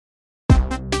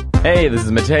Hey, this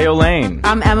is Mateo Lane.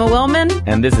 I'm Emma Willman.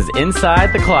 And this is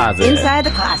Inside the Closet. Inside the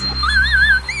Closet.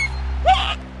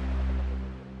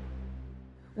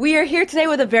 We are here today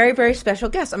with a very, very special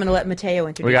guest. I'm going to let Mateo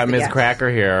introduce We got the Ms. guest. Cracker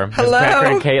here. Hello. Ms. Cracker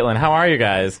and Caitlin. How are you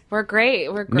guys? We're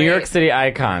great. We're great. New York City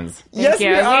icons. Yes, you.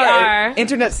 we We are. are.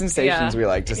 Internet sensations, Yeah. we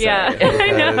like to say. Yeah.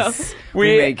 I know. because We-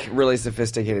 we make really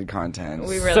sophisticated content.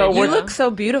 We really So do. You look so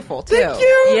beautiful, too. Thank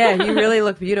you. Yeah, you really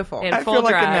look beautiful. In I full feel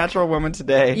like drag. a natural woman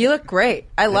today. You look great.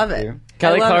 I love it. you.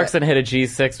 Kelly I love Clarkson it. hit a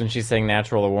G6 when she sang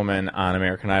Natural a Woman on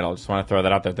American Idol. Just want to throw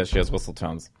that out there that she has whistle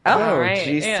tones. Oh, right,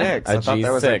 G6. yeah. I thought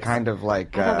that was a G6. kind of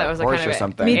like I thought that was a horse kind or of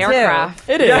something. Me too. aircraft.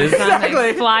 It is.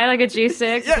 Exactly. Fly like a G6.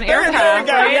 It's an there we aircraft.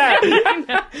 go, right?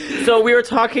 yeah. So we were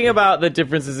talking about the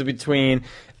differences between.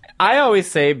 I always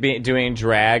say doing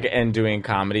drag and doing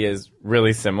comedy is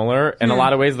really similar. In a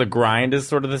lot of ways, the grind is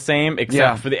sort of the same, except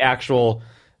Yeah. for the actual,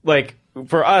 like,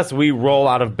 for us, we roll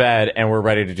out of bed and we're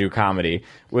ready to do comedy.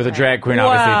 With a drag queen,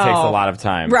 obviously, it takes a Wow. lot of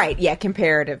time. Right, yeah,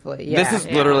 comparatively. Yeah. This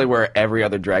is literally where every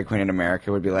other drag queen in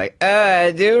America would be like,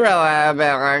 I do roll out of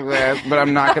bed like this, but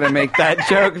I'm not going to make that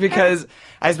joke because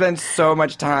I spend so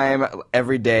much time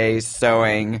every day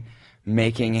sewing,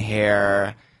 making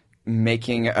hair,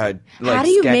 making How do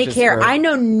you make sketches hair? for- I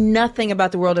know nothing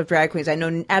about the world of drag queens. I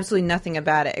know absolutely nothing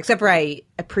about it, except for I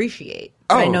appreciate.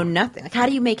 But I Oh. know nothing. Like, how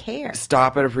do you make hair?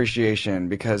 Stop at appreciation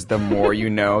because the more you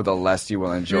know, the less you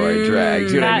will enjoy drag.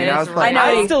 Do you know what I That mean? I is was like,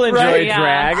 right. I still enjoy Right, yeah.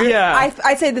 drag. yeah.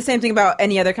 I'd say the same thing about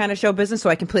any other kind of show business, so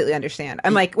I completely understand.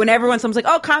 I'm like, when someone's like,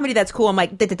 oh, comedy, that's cool, I'm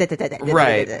like,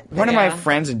 Right. One of my Yeah.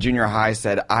 friends in junior high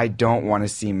said, I don't want to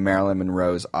see Marilyn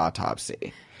Monroe's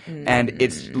autopsy. And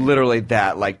it's literally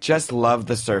that. Like, just love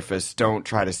the surface. Don't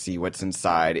try to see what's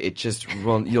inside. It just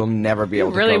will. You'll never be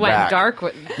able to Really go went back. dark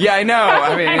with. Yeah, I know.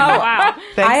 I mean, Oh, wow.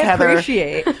 thanks, I Heather.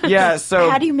 appreciate. Yeah. So,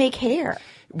 How do you make hair?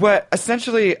 what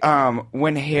essentially,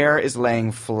 when hair is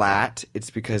laying flat,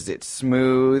 it's because it's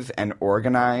smooth and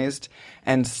organized.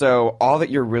 And so, all that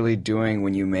you're really doing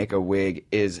when you make a wig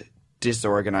is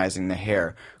disorganizing the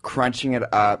hair, crunching it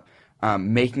up.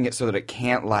 Making it so that it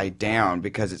can't lie down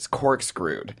because it's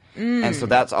corkscrewed. And so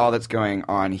that's all that's going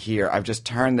on here. I've just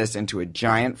turned this into a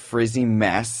giant frizzy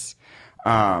mess.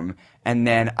 And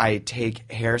then I take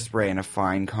hairspray and a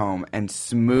fine comb and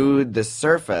smooth the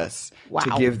surface to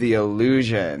Wow. give the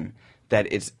illusion that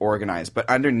it's organized. But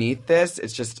underneath this,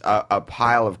 it's just a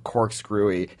pile of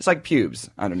corkscrewy. It's like pubes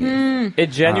underneath.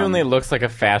 It genuinely looks like a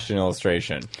fashion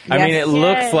illustration. I Yes. mean, it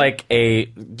looks like a.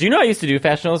 Do you know I used to do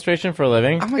fashion illustration for a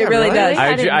living? Oh my It God, really does.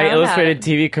 I didn't I know illustrated that.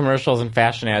 TV commercials and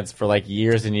fashion ads for like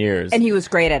years and years. And he was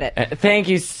great at it. Thank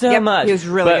you so Yep, much. he was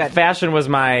really but good. fashion was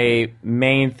my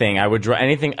main thing. I would draw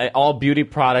anything, all beauty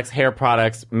products, hair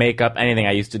products, makeup, anything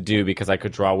I used to do because I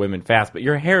could draw women fast. But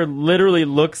your hair literally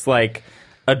looks like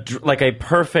a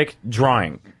perfect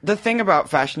drawing. The thing about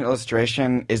fashion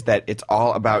illustration is that it's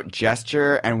all about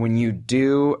gesture, and when you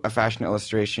do a fashion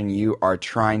illustration, you are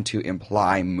trying to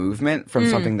imply movement from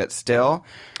something that's still,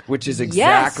 which is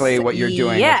exactly what you're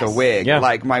doing Yes. with a wig. Yeah.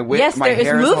 Like my wig, Yes, my there is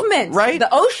hair movement. right? The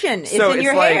ocean is so in it's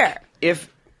your like, hair. If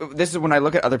this is when I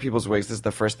look at other people's wigs, this is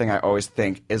the first thing I always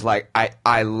think is like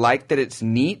I like that it's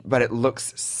neat, but it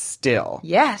looks still.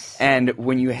 Yes. And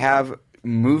when you have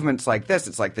movements like this,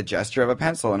 it's like the gesture of a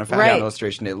pencil in a fashion Right.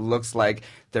 illustration. It looks like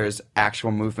there's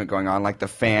actual movement going on, like the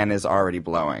fan is already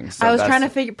blowing. So I was that's-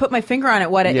 trying to put my finger on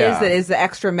it, what it is Yeah. that is the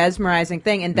extra mesmerizing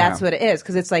thing, and that's Yeah. what it is,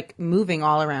 because it's like moving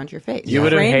all around your face. You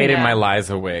would have Framing hated it. my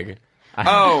Liza wig.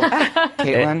 Oh,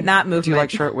 Caitlin, Not Do you movement. like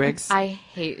short wigs? I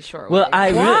hate short Well, wigs.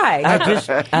 I Why?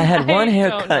 I had one I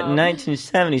haircut don't in know.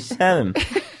 1977,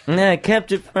 and then I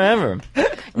kept it forever.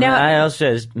 Now- I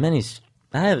also have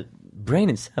I have brain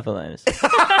encephalitis.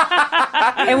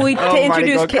 And we Oh,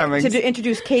 Marty Gold to Cummings.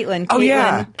 introduce Caitlin. Oh,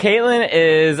 yeah. Caitlin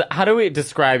is. How do we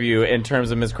describe you in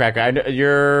terms of Ms. Cracker?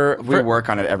 You're. We work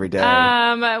on it every day.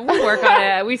 We work on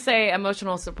it. We say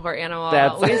emotional support animal.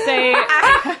 That's- We say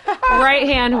right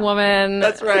hand woman.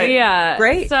 That's right. Yeah.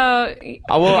 Great. So.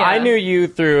 Well, yeah. I knew you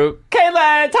through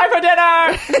Caitlin. Time for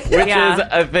dinner, which Yeah. is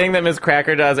a thing that Ms.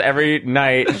 Cracker does every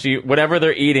night. She, whatever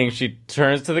they're eating, she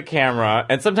turns to the camera,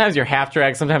 and sometimes you're half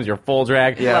drag, sometimes you're full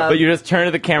drag. Yeah. But you just turn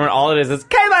to the camera, and all it is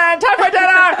Caitlin. Time for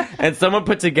dinner. And someone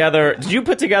put together. Did you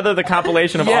put together the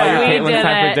compilation of all Yeah. your We Caitlin did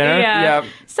time for it. dinner? Yeah. Yep.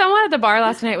 Someone at the bar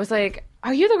last night was like,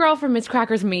 "Are you the girl from Miss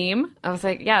Cracker's meme?" I was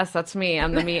like, "Yes, that's me.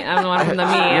 I'm the meme. I'm the one from the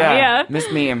meme." Yeah.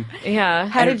 Miss Meme. Yeah.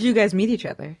 How did you guys meet each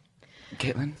other?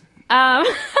 Caitlin?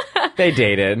 They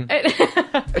dated.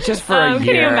 Just for a Can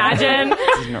year. you imagine?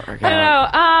 Doesn't work I don't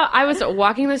out. know. I was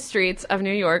walking the streets of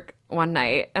New York one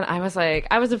night, and I was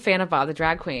a fan of Bob the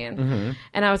Drag Queen,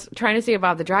 and I was trying to see a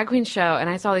Bob the Drag Queen show, and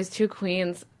I saw these two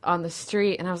queens on the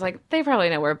street, and I was like, they probably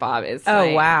know where Bob is Oh,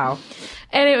 tonight. wow.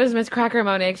 And it was Miss Cracker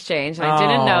Monet Exchange, and I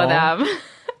didn't know them.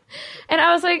 And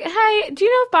I was like, hey, do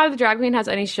you know if Bob the Drag Queen has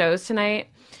any shows tonight?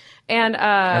 And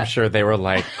I'm sure they were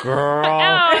like, girl.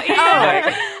 oh,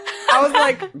 yeah. I was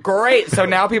like, great. So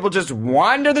now people just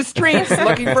wander the streets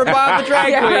looking for Bob the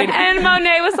Drag Queen. And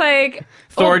Monet was like,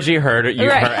 Thorgy heard her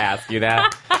Right. ask you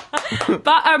that.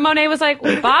 Monet was like,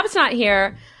 well, Bob's not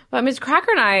here, but Miss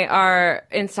Cracker and I are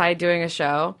inside doing a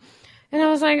show. And I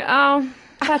was like, oh,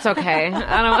 that's okay.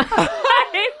 I don't.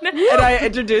 And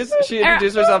she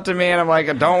introduced herself to me, and I'm like,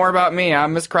 don't worry about me.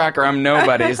 I'm Miss Cracker. I'm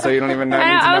nobody, so you don't even need to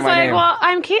And know I was my like, name. well,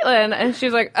 I'm Caitlin. And she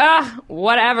was like,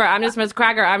 whatever. I'm just Miss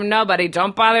Cracker. I'm nobody.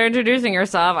 Don't bother introducing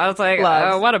yourself. I was like,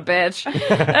 Love. oh, what a bitch.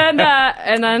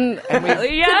 and then,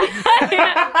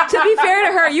 yeah. To be fair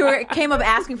to her, you came up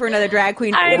asking for another drag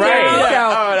queen. I know. Right. So, Yeah.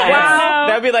 Oh, nice. wow.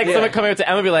 That'd be like someone coming up to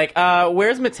Emma and be like,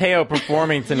 where's Mateo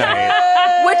performing tonight?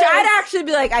 Which I'd actually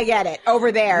be like, I get it.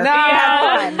 Over there. No.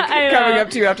 Have fun. I know. Coming up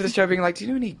to you after the show being like, do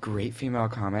you know any great female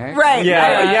comics? Right.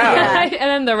 Yeah, right, yeah. And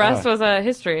then the rest was a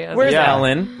history. I was Where's like,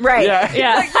 Ellen? Right. Yeah.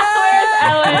 yeah. Where's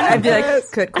Ellen? I'd be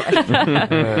like, good question.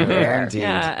 Indeed.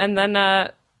 Yeah. And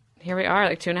then here we are,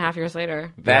 like 2.5 years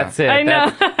later. That's it. I know.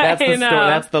 That's the I know. story.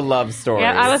 That's the love story.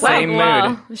 Yeah, I was Same like, well,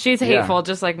 mood. she's hateful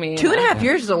just like me. 2.5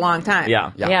 years is a long time.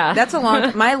 Yeah. Yeah. That's a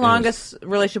long. My longest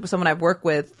relationship with someone I've worked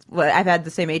with. Well, I've had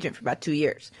the same agent for about 2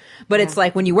 years. But it's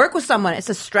like when you work with someone, it's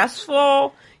a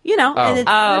stressful,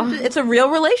 and it's a real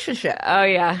relationship. Oh,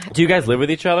 yeah. Do you guys live with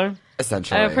each other?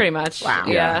 Essentially. Pretty much. Wow.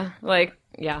 Yeah. Like,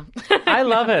 yeah. I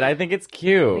love it. I think it's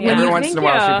cute. Yeah. Every once in a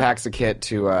while, Thank you. she packs a kit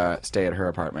to stay at her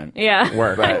apartment. Yeah.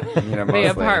 Work. But, mostly.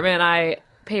 The apartment I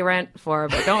pay rent for,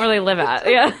 but don't really live at.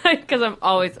 Yeah. Because I'm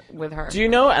always with her. Do you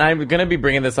know? And I'm gonna be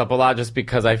bringing this up a lot, just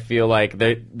because I feel like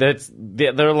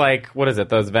they're like, what is it?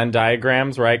 Those Venn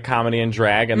diagrams, right? Comedy and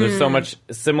drag, and there's so much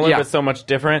similar, Yeah. but so much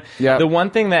different. Yeah. The one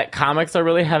thing that comics are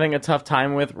really having a tough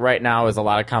time with right now is a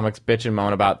lot of comics bitch and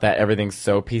moan about that everything's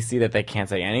so PC that they can't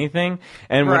say anything.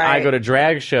 And when I Right. go to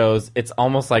drag shows, it's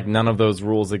almost like none of those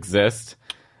rules exist.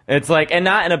 It's like, and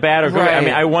not in a bad or good way. I Right.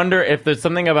 mean, I wonder if there's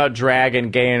something about drag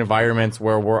and gay environments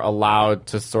where we're allowed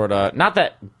to sort of, not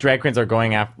that drag queens are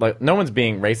going after, like, no one's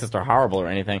being racist or horrible or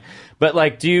anything, but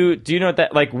like, do you know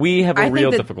that, like, we have a I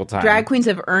real think that difficult time. drag queens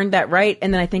have earned that right,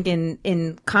 and then I think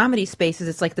in comedy spaces,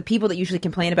 it's like the people that usually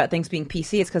complain about things being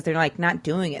PC, it's because they're like not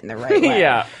doing it in the right way.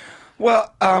 Yeah.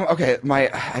 Well, okay, I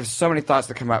have so many thoughts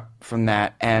that come up from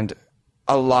that, and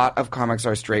a lot of comics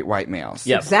are straight white males.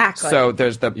 Yes. Exactly. So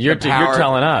there's the You're power,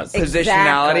 telling us. positionality.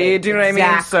 Exactly. Do you know what I mean?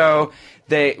 Exactly. So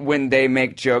when they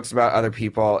make jokes about other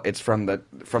people, it's from the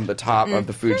top of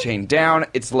the food chain down.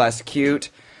 It's less cute.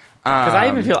 Because I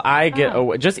even feel I get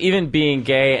away, just even being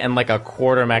gay and like a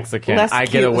quarter Mexican, Less I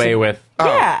cute get is away a- with.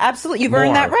 Yeah, absolutely. You've more.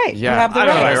 earned that right. Yeah. You have the I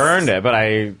don't know if right. I earned it, but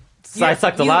I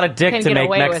sucked a you lot of dick can to get make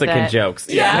away with Mexican it. jokes.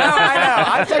 No, I know.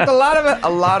 I've checked a lot of it. A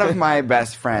lot of my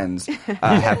best friends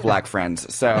have black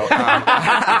friends, so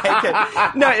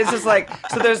no, it's just like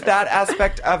so. There's that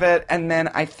aspect of it, and then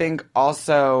I think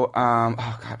also,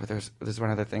 but there's one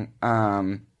other thing.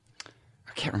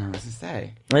 I can't remember what to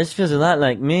say. This feels a lot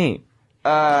like me.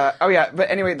 But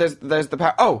anyway, there's the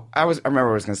power. I remember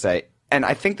what I was going to say, and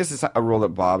I think this is a rule that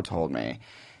Bob told me,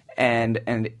 and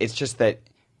it's just that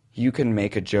you can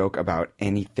make a joke about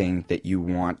anything that you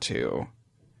want to,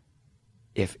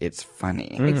 if it's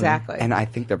funny. Exactly. And I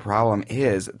think the problem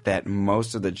is that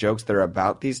most of the jokes that are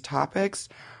about these topics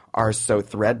are so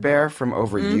threadbare from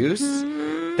overuse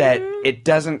that it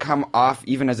doesn't come off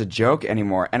even as a joke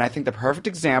anymore. And I think the perfect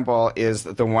example is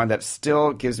the one that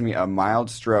still gives me a mild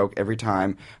stroke every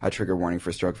time, a trigger warning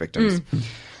for stroke victims.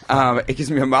 It gives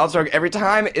me a mild stroke every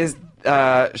time is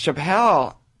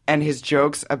Chappelle and his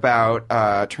jokes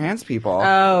about trans people.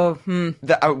 One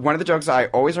of the jokes I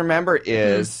always remember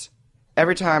is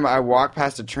every time I walk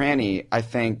past a tranny, I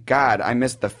think, God, I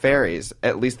missed the fairies.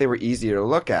 At least they were easier to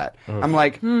look at. I'm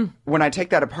like, when I take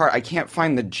that apart, I can't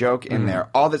find the joke in there.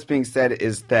 All that's being said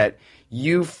is that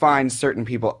you find certain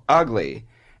people ugly,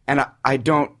 and I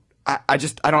don't.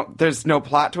 There's no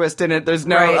plot twist in it. There's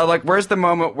no Right. where's the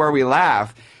moment where we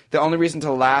laugh? The only reason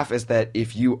to laugh is that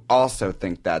if you also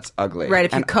think that's ugly. Right,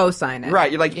 if you And- co-sign it. Right,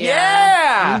 you're like,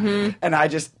 yeah! And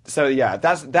that's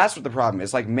what the problem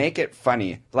is. Like, make it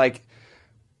funny. Like,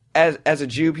 as a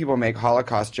Jew, people make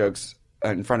Holocaust jokes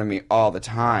in front of me all the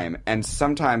time. And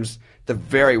sometimes the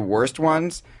very worst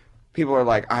ones, people are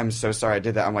like, I'm so sorry I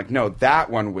did that. I'm like, no, that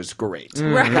one was great.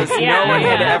 Right. No one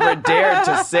had ever dared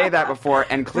to say that before.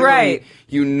 And clearly, Right.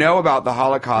 you know about the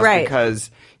Holocaust Right. because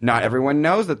not everyone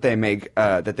knows that they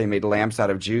made lamps out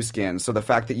of Jew skin. So the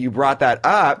fact that you brought that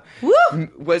up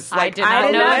was like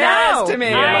I did not know that. to me.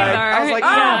 Yeah. I was like,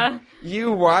 Yeah.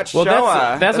 you watched Well,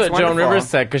 Shoah. that's what Joan wonderful. Rivers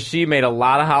said, because she made a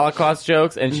lot of Holocaust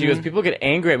jokes, and she goes, people get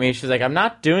angry at me. She's like, I'm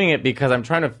not doing it because I'm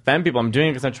trying to offend people. I'm doing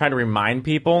it because I'm trying to remind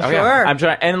people. Oh, yeah. Sure. I'm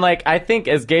trying, and like, I think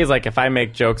as gays, like, if I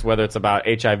make jokes, whether it's about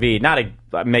HIV, not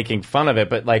making fun of it,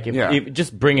 but like, if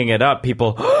just bringing it up,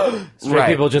 people, straight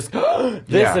people just,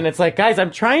 this, and it's like, guys,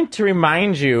 I'm trying to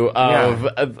remind you of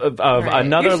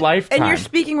another lifetime. And you're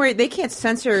speaking where they can't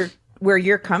censor where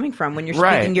you're coming from when you're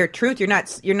speaking your truth. You're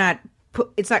not.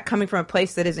 It's not coming from a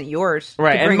place that isn't yours.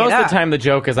 Right, to and bring most it of up. the time the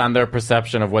joke is on their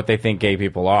perception of what they think gay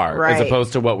people are, as Right.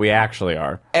 opposed to what we actually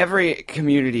are. Every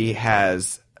community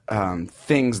has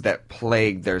things that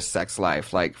plague their sex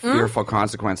life, like fearful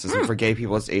consequences. And for gay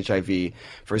people, it's HIV.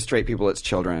 For straight people, it's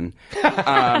children.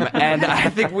 And I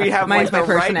think we have Mine's like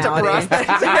the my right to personality.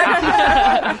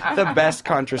 process the best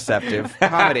contraceptive,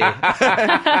 comedy.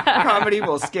 Comedy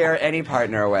will scare any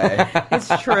partner away. It's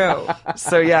true.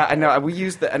 So yeah, I know we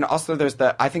use and also there's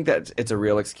I think that it's a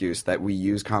real excuse that we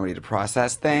use comedy to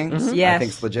process things. I Yes.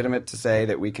 think it's legitimate to say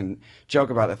that we can joke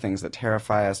about the things that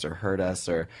terrify us or hurt us,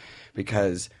 or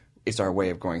because it's our way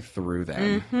of going through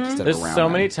them instead There's of around so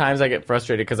them. many times I get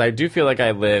frustrated because I do feel like I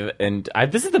live, and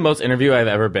this is the most interview I've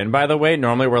ever been, by the way.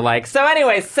 Normally we're like, so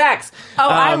anyway, sex. Oh,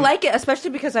 I like it, especially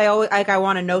because I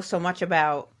want to know so much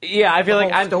about. Yeah, I feel the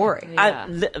like whole I'm story.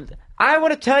 I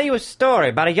want to tell you a story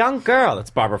about a young girl.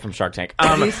 That's Barbara from Shark Tank.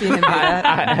 Have you seen him do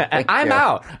that? I'm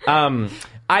out.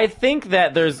 I think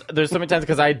that there's so many times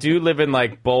because I do live in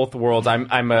like both worlds.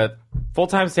 I'm a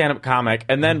full-time stand-up comic,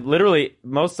 and then literally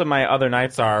most of my other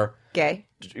nights are. Gay.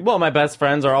 Well, my best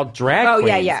friends are all drag Oh,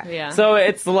 queens. Yeah. So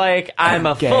it's like I'm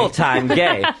a full-time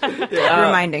gay.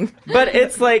 Reminding. But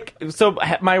it's like, so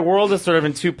my world is sort of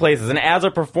in two places. And as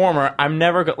a performer, I'm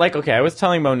never, okay, I was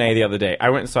telling Monet the other day, I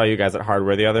went and saw you guys at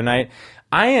Hardware the other night.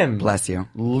 I am Bless you.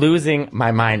 losing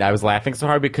my mind. I was laughing so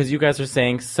hard because you guys are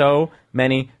saying so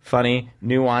many funny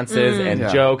nuances and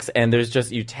jokes, and there's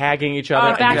just you tagging each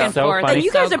other. back it's and so forth. funny. And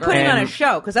you guys so are putting great. on a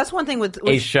show, because that's one thing with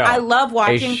A show. I love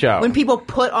watching A show. when people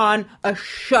put on a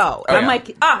show. And I'm yeah.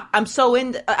 like, I'm so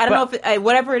into. I don't know if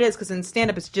whatever it is, because in stand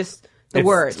up it's just the It's-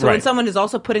 word. So when right. someone is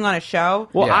also putting on a show,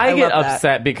 Well, Yeah. I get love that.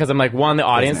 upset because I'm like, one, the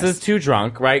audience Business. is too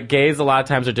drunk, right? Gays a lot of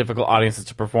times are difficult audiences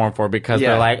to perform for because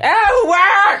Yeah. they're like, oh,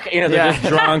 work! You know, they're Yeah. just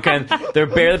drunk and they're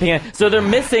barely paying. So they're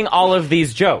missing all of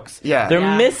these jokes. Yeah. They're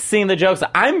Yeah. missing the jokes.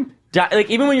 Like,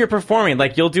 even when you're performing,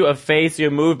 like, you'll do a face,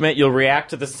 your movement, you'll react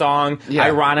to the song, Yeah.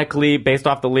 ironically, based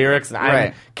off the lyrics, and I'm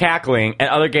Right. cackling, and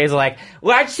other gays are like,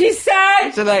 what'd she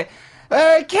say? So like,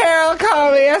 Carol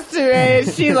called me yesterday.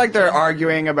 She like they're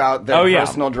arguing about their Oh, yeah.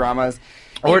 personal dramas.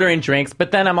 Ordering drinks, but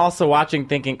then I'm also watching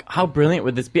thinking, how brilliant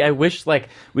would this be? I wish like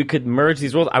we could merge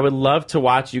these worlds. I would love to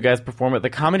watch you guys perform at the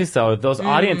Comedy Cellar. Those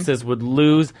audiences would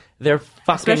lose their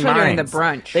fucking Especially minds. during the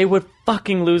brunch. They would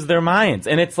fucking lose their minds.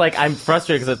 And it's like, I'm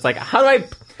frustrated because it's like, how do I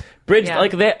bridge, Yeah.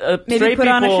 like Maybe straight put people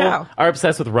on a show. are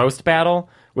obsessed with roast battle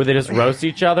where they just roast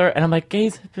each other. And I'm like,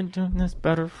 gays have been doing this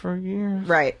better for years.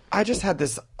 right? I just had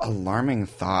this alarming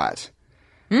thought.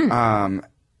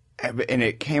 And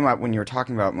it came up when you were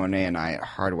talking about Monet and I at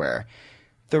Hardware.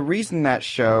 The reason that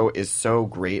show is so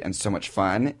great and so much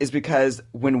fun is because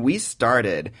when we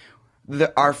started,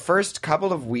 our first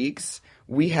couple of weeks,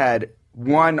 we had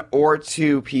one or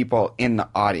two people in the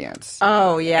audience.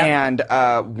 Oh yeah. And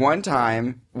one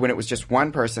time, when it was just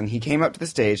one person, he came up to the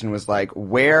stage and was like,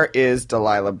 "Where is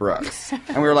Delilah Brooks?"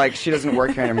 And we were like, "She doesn't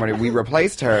work here anymore." We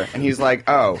replaced her, and he's like,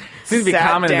 "Oh." Seems to be sat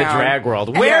common in the down. drag world.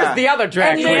 Yeah. Where's the other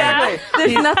drag And queen? Exactly.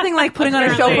 There's nothing like putting on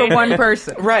a show for one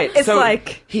person. Right. It's so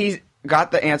like he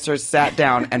got the answers, sat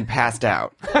down, and passed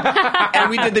out. And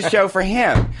we did the show for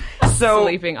him. So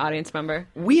Sleeping audience member.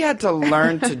 we had to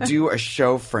learn to do a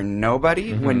show for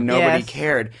nobody when nobody Yes.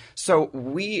 cared. So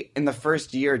we, in the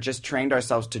first year, just trained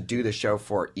ourselves to do the show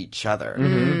for each other.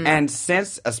 And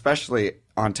since, especially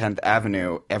on 10th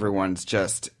Avenue, everyone's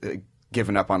just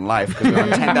given up on life because we're on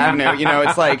 10th Avenue. You know,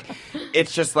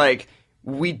 it's just like,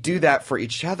 we do that for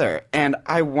each other. And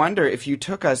I wonder if you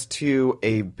took us to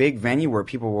a big venue where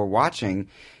people were watching,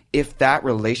 if that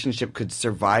relationship could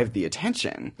survive the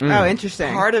attention. oh,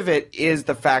 interesting. Part of it is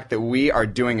the fact that we are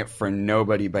doing it for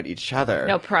nobody but each other.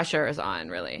 No pressure is on,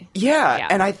 really. Yeah, Yeah.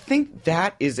 and I think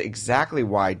that is exactly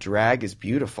why drag is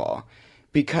beautiful.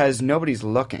 Because nobody's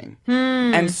looking.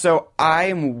 And so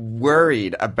I'm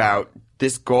worried about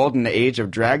this golden age of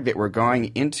drag that we're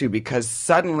going into because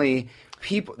suddenly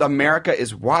America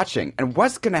is watching. And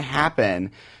what's going to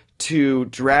happen to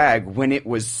drag when it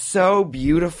was so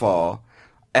beautiful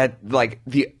at like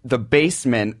the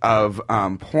basement of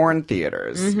porn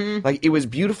theaters. Like it was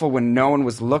beautiful when no one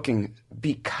was looking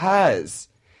because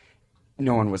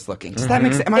no one was looking. Does that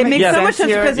make sense? It makes so much sense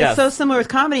here? because it's so similar with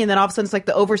comedy, and then all of a sudden it's like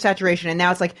the oversaturation, and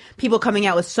now it's like people coming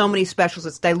out with so many specials,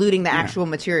 it's diluting the actual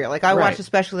material. Like I watched a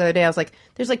special the other day, I was like,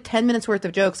 there's like 10 minutes worth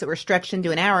of jokes that were stretched into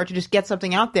an hour to just get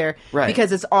something out there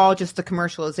because it's all just the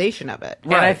commercialization of it.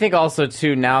 And I think also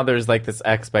too now there's like this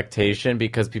expectation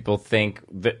because people think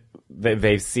that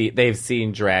they've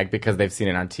seen drag because they've seen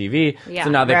it on TV. Yeah. So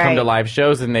now they come to live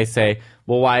shows and they say,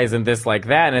 well, why isn't this like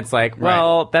that? And it's like,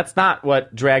 well, that's not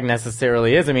what drag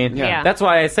necessarily is. I mean, that's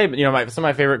why I say, you know, some of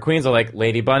my favorite queens are like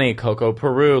Lady Bunny, Coco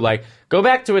Peru. Like, go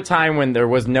back to a time when there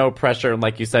was no pressure,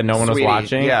 like you said, no one was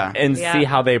watching, and see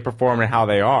how they perform and how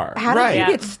they are. How did you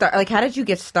get started? Like, how did you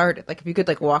get started? Like, if you could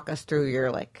like walk us through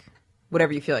your like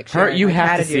whatever you feel like sharing. You like,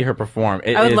 have to see her perform.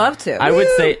 I would love to. I would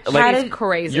say, like, it's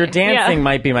crazy. Your dancing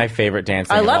might be my favorite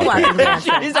dancing. I love watching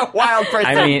dancing. She's a wild person.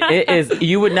 I mean, it is.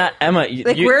 You would not, Emma.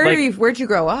 Like, where'd you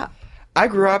grow up? I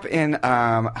grew up in,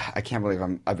 I can't believe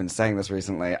I've been saying this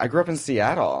recently. I grew up in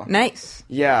Seattle. Nice.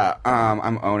 Yeah,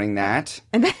 I'm owning that.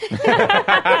 And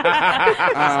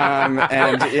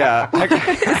yeah,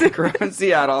 I grew up in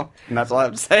Seattle, and that's all I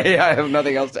have to say. I have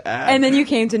nothing else to add. And then you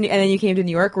came to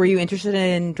New York. Were you interested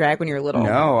in drag when you were little?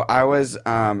 No, I was.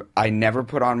 I never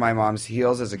put on my mom's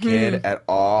heels as a kid at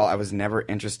all. I was never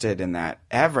interested in that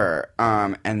ever.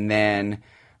 And then.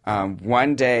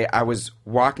 One day I was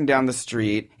walking down the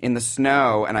street in the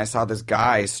snow and I saw this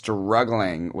guy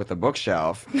struggling with a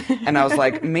bookshelf and I was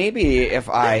like, maybe if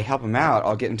I help him out,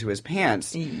 I'll get into his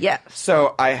pants. Yes.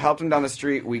 So I helped him down the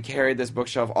street. We carried this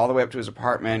bookshelf all the way up to his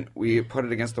apartment. We put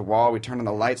it against the wall. We turned on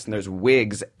the lights and there's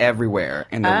wigs everywhere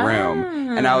in the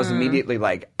room. And I was immediately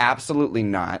like, absolutely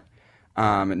not.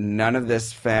 None of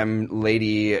this femme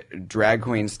lady drag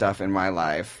queen stuff in my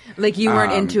life. Like you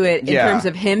weren't into it in terms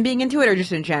of him being into it or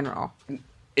just in general?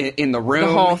 In the room,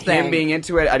 the whole thing. him being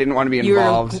into it, I didn't want to be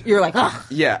involved. You're like, ugh.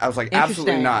 Yeah, I was like,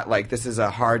 absolutely not. Like, this is a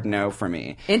hard no for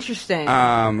me. Interesting. So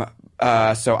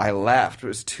I left. It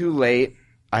was too late.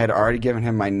 I had already given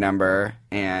him my number,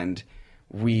 and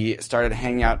we started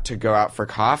hanging out to go out for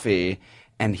coffee,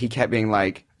 and he kept being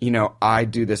like, you know, I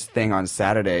do this thing on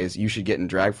Saturdays. You should get in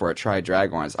drag for it. Try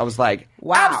drag once. I was like,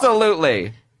 wow.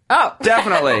 Absolutely. Oh.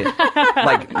 Definitely.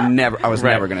 Like, never. I was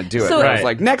never going to do it. So- but I was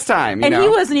like, next time, you and know? he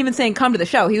wasn't even saying come to the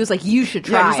show. He was like, you should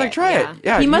try Yeah, he's like, try it.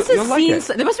 Yeah, he must have you'll seen. like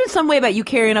it. There must have been some way about you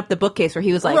carrying up the bookcase where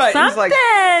he was like, Right, something. he's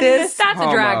like, this That's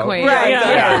a drag homo. queen. Right,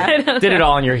 Yeah. Did it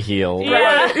all on your heel.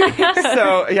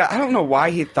 So, yeah, I don't know why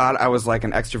he thought I was like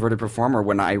an extroverted performer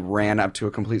when I ran up to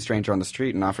a complete stranger on the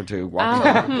street and offered to walk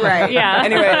with him. Right. Yeah.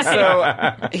 Anyway,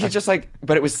 so he's just like,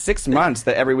 but it was 6 months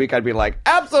that every week I'd be like,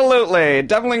 absolutely,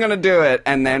 definitely going to do it.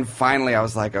 And then finally I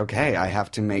was like, okay, I have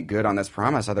to make good on this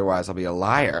promise, otherwise I'll be a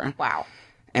liar. Wow.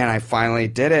 And I finally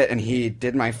did it, and he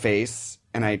did my face,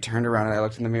 and I turned around and I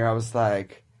looked in the mirror. I was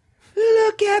like,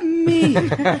 look at me.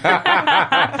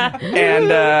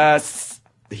 And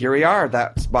here we are.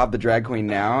 That's Bob the Drag Queen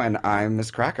now, and I'm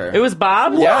Miss Cracker. It was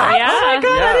Bob? Yeah. Yeah. Oh my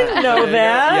God, I didn't know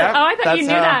that. Yeah, Oh, I thought you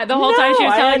that's knew that the whole time she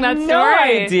was I telling had that story.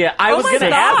 No idea. I was my going to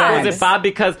God. ask, was it Bob?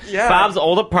 Because Yeah. Bob's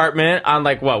old apartment on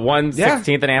like what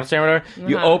 116th in Amsterdam or whatever.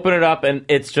 You open it up and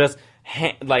it's just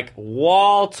like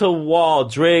wall to wall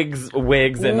Driggs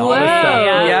wigs and all this Whoa. stuff.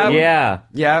 Yeah. Yeah.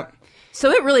 Yep. So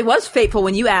it really was fateful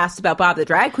when you asked about Bob the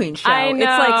Drag Queen show. I know, it's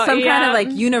like some kind yeah. of like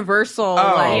universal. Oh.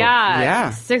 like,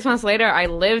 Yeah. 6 months later, I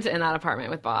lived in that apartment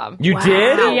with Bob. You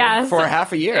did? Yes. For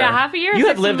half a year. Yeah, half a year. You 6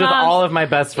 have lived with months. all of my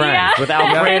best friends. Yeah. With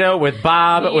Alfredo, with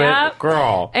Bob, Yep. with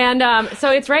girl. And so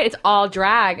it's right. It's all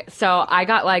drag. So I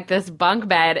got like this bunk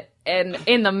bed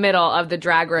in the middle of the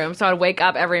drag room. So I'd wake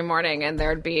up every morning and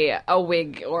there'd be a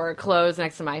wig or clothes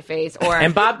next to my face. Or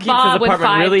And Bob keeps his with apartment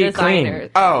 5 really designers. clean.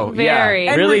 Oh, yeah. Very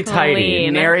And really clean. tidy.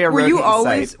 Nary a Were you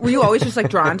rodent in sight. always just like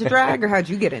drawn to drag, or how'd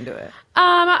you get into it?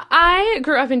 I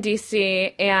grew up in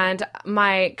DC, and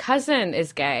my cousin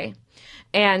is gay,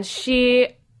 and she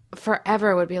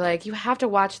forever would be like, you have to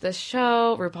watch this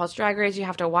show, RuPaul's Drag Race, you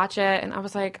have to watch it. And I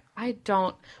was like,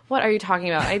 what are you talking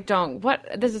about?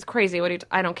 This is crazy.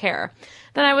 I don't care.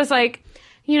 Then I was like,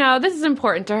 you know, this is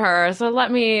important to her, so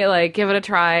let me like give it a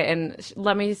try and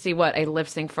let me see what a lip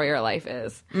sync for your life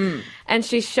is. And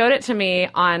she showed it to me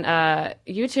on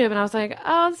YouTube, and I was like,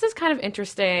 oh, this is kind of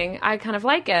interesting. I kind of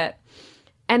like it.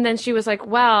 And then she was like,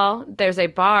 well, there's a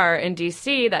bar in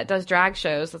D.C. that does drag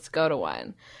shows. Let's go to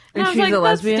one. And I was she's like, a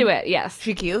let's lesbian? do it. Yes.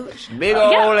 She cute? Big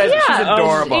old, she's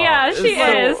adorable. Yeah, she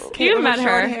is. You've met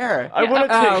her. Hair. I want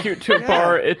to take you to a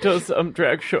bar. It does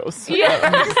drag shows.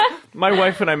 Yeah. My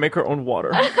wife and I make our own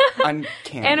water.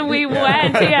 Uncanny. And we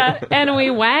went, and we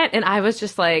went, and I was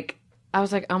just like,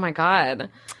 oh my God.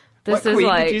 This What is queen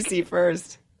like did you see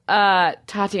first?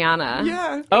 Tatiana.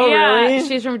 Yeah. Oh, yeah, really?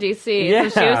 she's from DC. Yeah.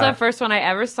 So she was the first one I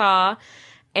ever saw.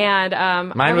 And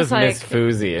Mine I was like, Miss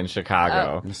Fousey in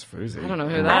Chicago. Miss Fousey. I don't know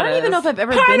who that is. I don't even know if I've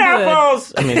ever been to it.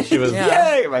 Pineapples! I mean, she was...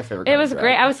 Yay! My favorite. It was kind of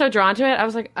great. drag. I was so drawn to it. I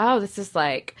was like, oh, this is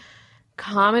like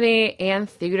comedy and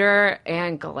theater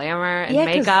and glamour and Yeah,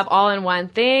 'cause- makeup all in one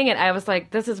thing. And I was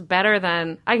like, this is better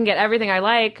than I can get everything I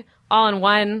like all in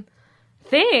one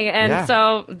thing. And Yeah.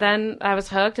 so then I was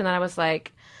hooked, and then I was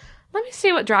like, let me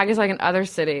see what drag is like in other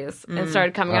cities, and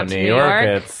started coming up to New York.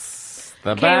 It's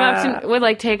the Came best. up to would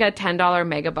like take a $10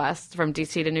 mega bus from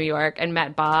DC to New York and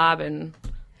met Bob, and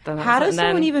then How does and then-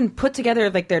 someone even put together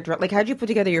like their like? How'd you put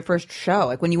together your first show?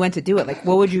 Like when you went to do it, like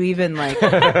what would you even like?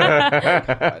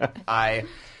 I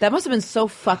That must have been so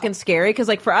fucking scary because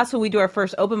like for us when we do our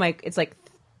first open mic, it's like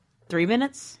 3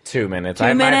 minutes. 2 minutes. 2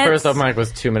 My minutes? first open mic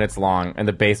was 2 minutes long in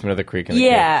the basement of the Creek in the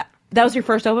Yeah, that was your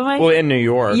first open mic. Cave. Well, in New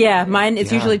York. Yeah, mine it's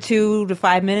usually 2 to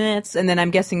 5 minutes, and then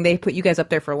I'm guessing they put you guys up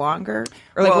there for longer.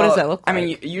 Or like, what does that look like? I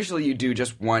mean, usually you do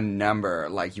just one number,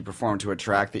 like you perform to a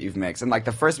track that you've mixed. And like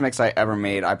the first mix I ever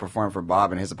made, I performed for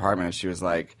Bob in his apartment, and she was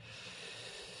like,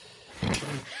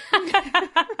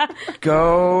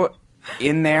 "Go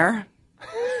in there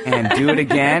and do it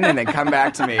again, and then come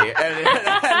back to me."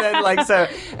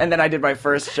 And then I did my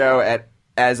first show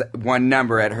as one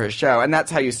number at her show, and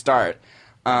that's how you start.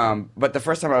 But the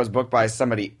first time I was booked by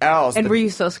somebody else, and were you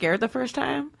so scared the first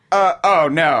time? oh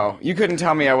no, you couldn't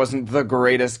tell me I wasn't the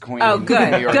greatest queen Oh, good,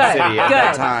 in New York good, City at good.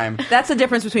 that time. That's the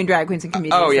difference between drag queens and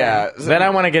comedians. Oh yeah, Then I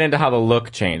want to get into how the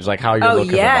look changed, like how your Oh, look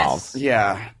has yes. evolved.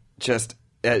 yeah, just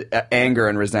anger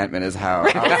and resentment is how I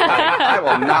was like, I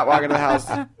will not walk into the house,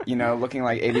 looking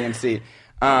like A, B, and C.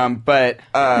 But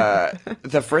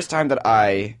the first time that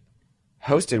I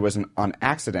hosted was on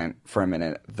accident for a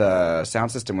minute. The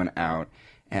sound system went out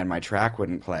and my track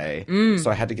wouldn't play. So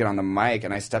I had to get on the mic,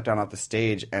 and I stepped down off the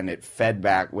stage, and it fed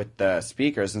back with the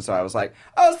speakers. And so I was like,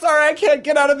 oh, sorry, I can't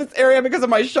get out of this area because of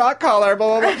my shot collar,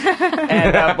 blah, blah, blah.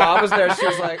 And Bob was there. She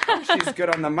was like, oh, she's good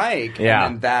on the mic. Yeah.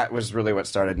 And then that was really what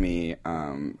started me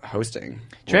hosting.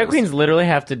 Drag Was- queens literally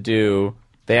have to do.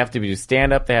 They have to do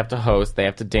stand up. They have to host. They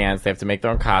have to dance. They have to make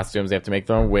their own costumes. They have to make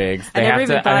their own wigs. I They never have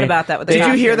even to, thought mean, about that with the Did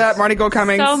you hear costumes. that, Marty Go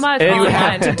Cummings? So much You You fun.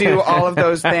 have to do all of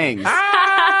those things.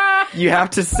 You have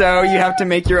to sew. You have to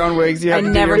make your own wigs. You have I to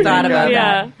never do your thought about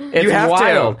makeup. that. Yeah. It's You have to.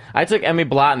 wild. I took Emmy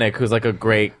Blotnick, who's like a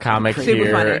great comic Super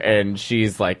here, funny. and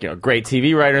she's like great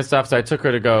TV writer and stuff. So I took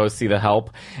her to go see The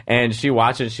Help, and she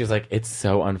watched it. And she's like, "It's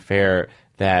so unfair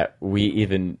that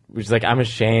she's like, I'm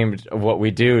ashamed of what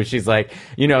we do." She's like,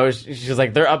 she's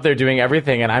like, they're up there doing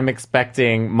everything, and I'm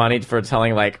expecting money for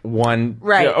telling like one.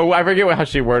 Right. Oh, I forget how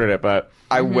she worded it, but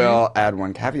I will add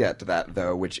one caveat to that,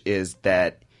 though, which is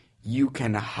that you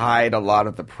can hide a lot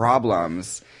of the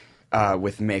problems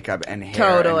with makeup and hair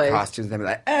Totally. and costumes. They'll be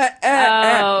like,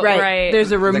 Oh, Right. right. There's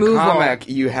a The removal. comic,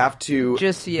 you have to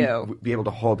Just you. be able to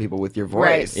hold people with your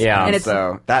Right. voice. Yeah. And And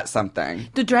so that's something.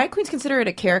 Do drag queens consider it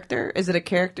a character? Is it a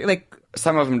character? Like,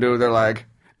 Some of them do. They're like,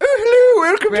 oh, hello,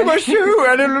 welcome to my show.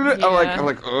 Yeah. I'm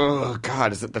like, oh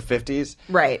God, is it the 50s?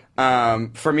 right.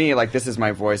 For me, like, this is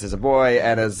my voice as a boy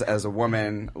and as a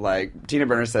woman. Like, Tina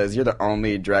Burner says, you're the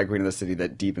only drag queen in the city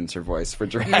that deepens her voice for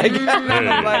drag.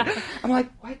 I'm like,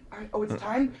 what? Oh, it's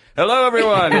time? Hello,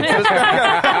 everyone. It's Miss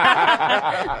Burner.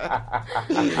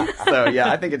 So,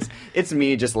 yeah, I think it's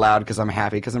me just loud because I'm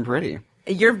happy because I'm pretty.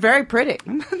 You're very pretty.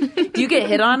 Do you get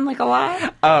hit on like a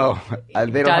lot? Oh, they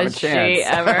don't have a Does chance. she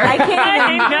ever? I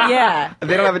can't even. Yeah.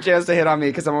 They don't have a chance to hit on me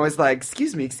because I'm always like,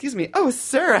 excuse me. Oh,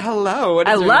 sir, hello. What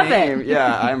is I your love name? it.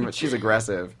 Yeah, she's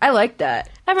aggressive. I like that.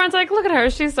 Everyone's like, look at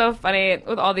her. She's so funny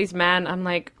with all these men. I'm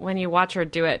like, when you watch her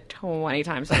do it 20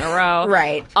 times in a row.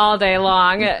 Right. All day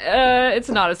long, it's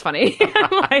not as funny.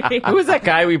 Like, who was that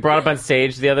guy we brought up on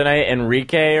stage the other night?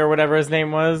 Enrique or whatever his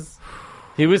name was.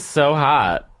 He was so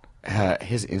hot.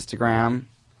 His Instagram.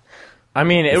 I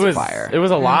mean, it was fire. It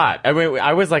was a lot. I mean,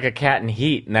 I was like a cat in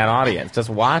heat in that audience, just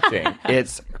watching.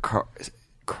 It's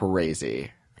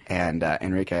crazy. And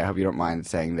Enrique, I hope you don't mind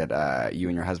saying that you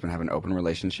and your husband have an open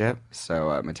relationship.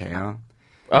 So, Mateo.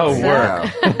 Oh, So- work.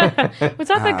 was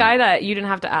that the guy that you didn't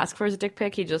have to ask for his dick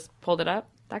pic? He just pulled it up?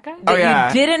 That guy? Oh, yeah.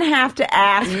 You didn't have to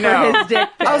ask No. for his dick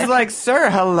pic. I was like, sir,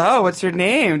 hello, what's your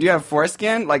name? Do you have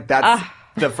foreskin? Like, that's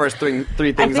the first three I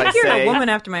things think I you're say. a woman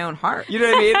after my own heart. You know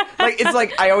what I mean? Like it's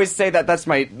like I always say that's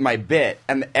my bit,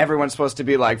 and everyone's supposed to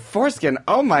be like, foreskin.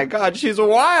 Oh my God, she's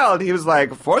wild. He was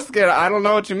like, foreskin. I don't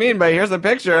know what you mean, but here's a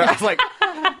picture. I was like,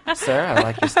 sir, I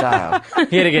like your style.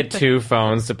 He had to get 2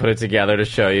 phones to put it together to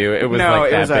show you. It was No,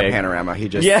 like it was that a big. panorama. He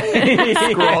just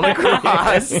Scrolled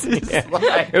across.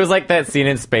 It was like that scene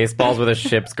in Spaceballs where the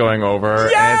ship's going over,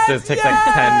 and it just takes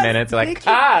like 10 minutes. You're like,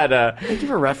 God. Thank you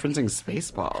for referencing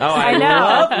Spaceballs. Oh, I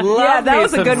know. love Yeah, that me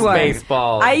was a some good one.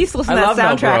 Spaceballs. I used to listen I to that love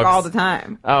Mel soundtrack Brooks. all the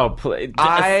time. Oh,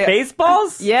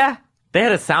 Spaceballs? Yeah, They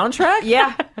had a soundtrack?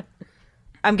 yeah.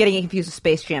 I'm getting it confused with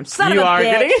Space Jam. Son You of a are bitch.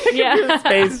 getting it? Yeah.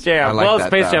 Space Jam. I like well, that,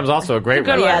 Space though. Jam's also a great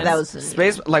good one. Yeah, one. that was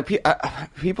Space, like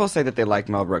people say that they like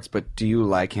Mel Brooks, but do you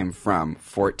like him from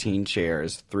 14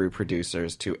 Chairs through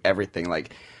Producers to everything?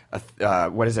 Like,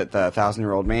 what is it? The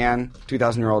 1,000-Year-Old Man,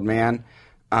 2,000-Year-Old Man.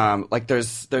 Like,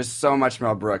 there's so much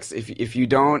Mel Brooks. If you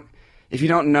don't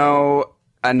know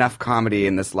enough comedy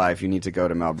in this life, you need to go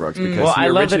to Mel Brooks because Well, he I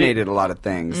love that he- originated a lot of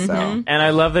things. So, And I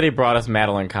love that he brought us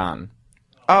Madeline Kahn,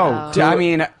 I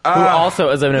mean, who also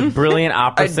is a brilliant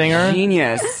opera a singer.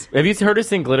 genius. Have you heard her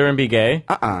sing Glitter and Be Gay?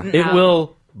 It No.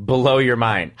 will blow your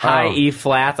mind. High Oh. E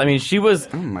flats. I mean, she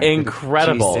was my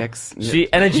incredible. goodness. G6.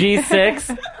 She and a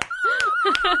G6.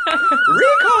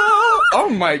 Recall! Oh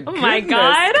my god! my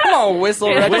God. Come on, whistle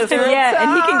register. Yeah,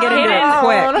 and he can get into it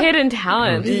quick. Hidden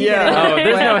talent. Yeah. Oh,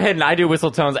 there's no hidden. I do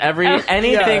whistle tones.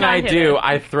 Anything Yeah. I do,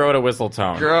 I throw to whistle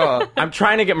tone. Girl. I'm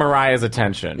trying to get Mariah's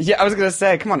attention. Yeah, I was gonna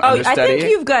say, come on, Oh, I understudy.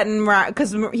 think you've gotten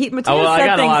because Matthias Oh, well, I said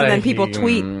got a things lot and of then people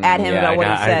tweet at him about what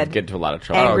he I said. get into a lot of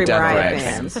trouble. Angry definitely. Mariah Right.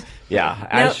 fans. Yeah,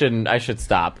 Now- I should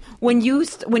stop. When you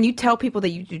tell people that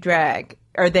you do drag,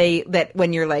 are they that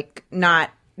when you're like not?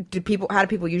 How do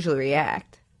people usually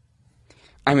react?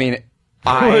 I mean,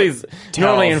 Well, he's tell-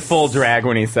 normally in full drag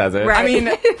when he says it.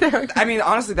 Right. I mean,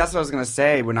 honestly, that's what I was gonna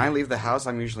say. When I leave the house,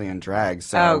 I'm usually in drag,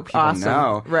 so Oh, people awesome.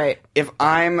 know. Right. If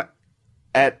I'm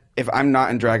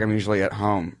not in drag, I'm usually at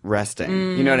home resting.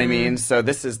 You know what I mean? So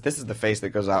this is the face that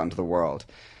goes out into the world,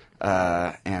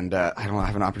 and I don't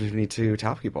have an opportunity to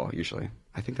tell people. Usually,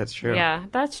 I think that's true. Yeah,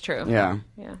 that's true. Yeah.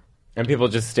 Yeah. And people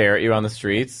just stare at you on the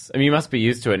streets. I mean, you must be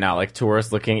used to it now. Like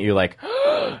tourists looking at you, like,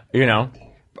 you know.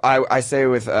 I say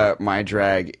with my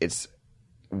drag, it's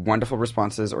wonderful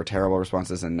responses or terrible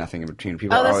responses and nothing in between.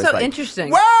 People Oh, are that's always so like,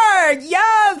 interesting. Word,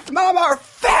 yes, mama,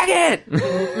 faggot.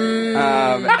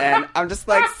 And I'm just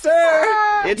like, sir,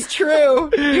 it's true.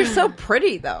 You're so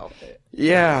pretty though.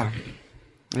 Yeah.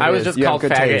 I was is. just You have called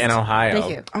good faggot taste. in Ohio.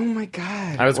 Thank you. Oh my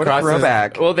god! I was what a crossing.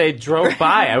 throwback. Well, they drove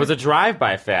by. I was a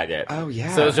drive-by faggot. Oh,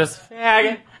 yeah. So it was just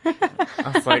faggot.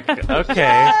 I was like,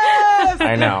 okay.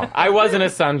 I know. I was in a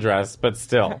sundress, but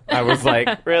still, I was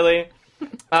like, really.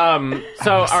 So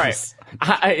all right.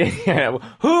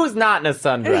 Who's not in a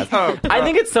sundress? Oh, I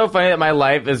think it's so funny that my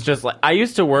life is just like I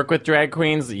used to work with drag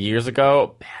queens years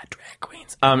ago. Bad drag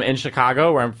queens. In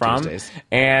Chicago, where I'm from, Tuesdays.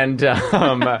 and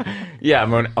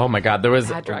yeah, oh my God, there was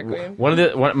Bad drag queen.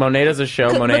 Monet does a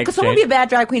show. Monet Because someone be a Exchange. bad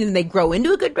drag queen and they grow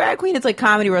into a good drag queen. It's like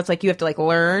comedy where it's like you have to like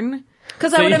learn.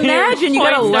 Because I So would you imagine you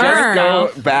gotta point learn.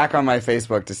 Go back on my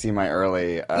Facebook to see my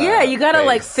early. Yeah, you gotta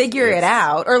like face. figure it It's-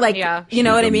 out, or like Yeah. you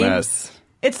know what it's I a mean. mess.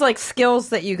 It's like skills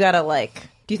that you gotta like.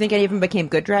 Do you think any of them became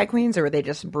good drag queens, or were they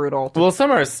just brutal? Well, some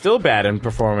are still bad in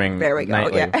performing. There we go.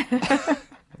 Nightly. Yeah.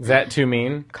 Is that too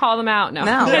mean? Call them out. No.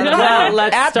 No. Well,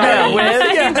 let's start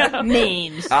with.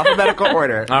 Names. Alphabetical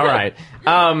order. All right.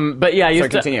 But yeah, I used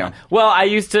to. continue. Well, I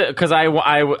used to because I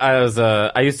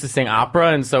used to sing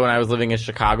opera, and so when I was living in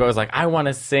Chicago, I was like, I want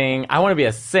to sing. I want to be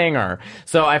a singer.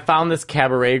 So I found this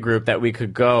cabaret group that we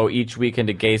could go each weekend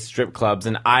to gay strip clubs,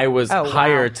 and I was Oh, wow.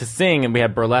 hired to sing, and we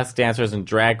had burlesque dancers and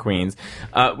drag queens.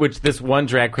 Which this one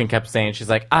drag queen kept saying, she's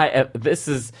like, I have a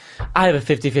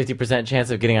 50%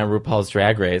 chance of getting on RuPaul's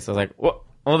Drag Race. I was like,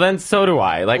 well, then so do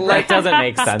I. Like that doesn't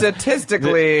make sense.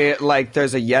 Statistically, like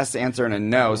there's a yes answer and a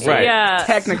no, so Right. Yeah.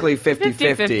 technically 50-50.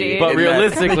 50-50. But And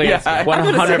realistically, it's Yeah.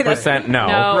 100% no.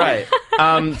 No. Right.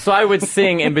 So I would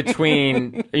sing in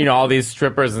between, all these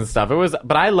strippers and stuff.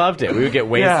 But I loved it. We would get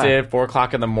wasted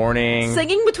 4:00 in the morning.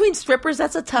 Singing between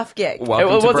strippers—that's a tough gig. Welcome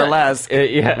It to wasn't- burlesque.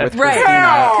 Yeah. With Right.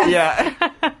 Christina. Yeah.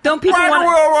 Don't people Rock and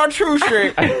want? roll on True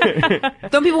Street.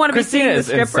 Don't people want to be seeing Christina the is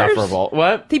strippers? insufferable.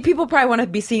 What? People probably want to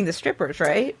be seeing the strippers,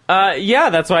 right? Yeah,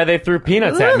 that's why they threw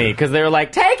peanuts at me, because they were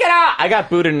like, take it out! I got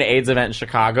booted in an AIDS event in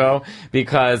Chicago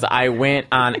because I went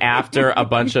on after a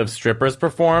bunch of strippers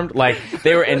performed. Like,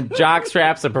 they were in jock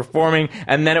straps and performing,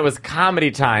 and then it was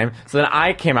comedy time. So then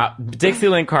I came out. Dixie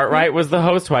Lynn Cartwright was the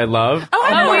host, who I love. Oh,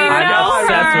 we I'm know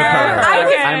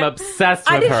I'm obsessed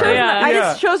with her. I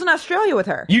did shows in Australia with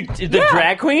her. The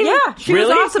drag queen? Yeah, she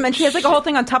really? was awesome, and she has like a whole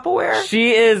thing on Tupperware.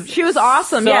 She was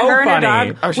awesome. So her funny. and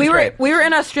her dog. Oh, she's great. We were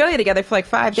in Australia together for like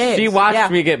 5 days. She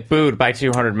watched me get booed by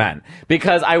 200 men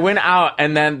because I went out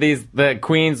and then the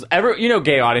queens,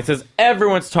 gay audiences,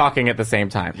 everyone's talking at the same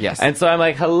time. Yes. And so I'm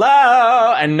like,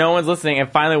 hello, and no one's listening.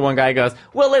 And finally one guy goes,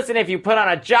 well, listen, if you put on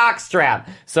a jock strap.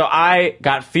 So I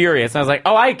got furious. And I was like,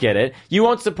 oh, I get it. You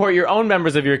won't support your own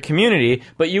members of your community,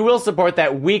 but you will support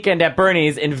that weekend at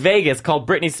Bernie's in Vegas called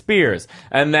Britney Spears.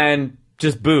 And then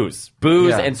just booze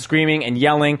and screaming and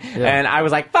yelling. And I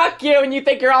was like, fuck you, and you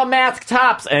think you're all masked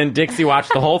tops. And Dixie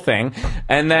watched the whole thing.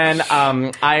 And then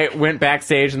I went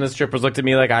backstage and the strippers looked at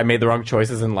me like I made the wrong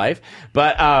choices in life.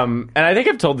 But and I think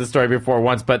I've told this story before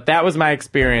once, but that was my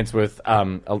experience with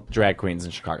drag queens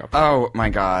in Chicago. Oh my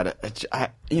God.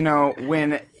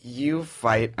 When you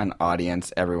fight an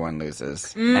audience, everyone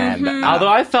loses. And Although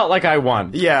I felt like I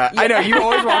won. yeah, I know. You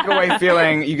always walk away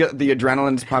feeling you get the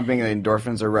adrenaline's pumping and the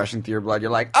endorphins are rushing through your blood. You're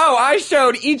like, oh, I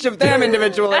showed each of them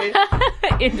individually.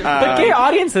 But gay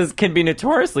audiences can be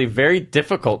notoriously very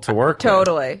difficult to work with.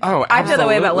 Totally. Oh, I feel that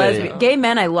way about absolutely. lesbians. Gay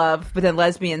men I love, but then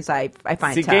lesbians I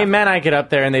find See, tough. gay men, I get up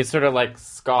there and they sort of like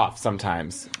scoff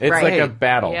sometimes. It's Right. like a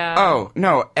battle. Yeah. Oh,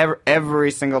 no,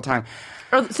 every single time.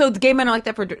 So the gay men are like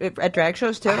that at drag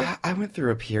shows too? I went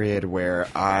through a period where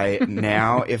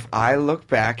if I look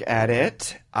back at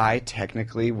it, I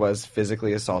technically was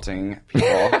physically assaulting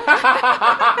people.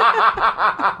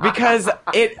 Because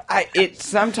it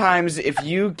sometimes, if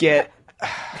you get...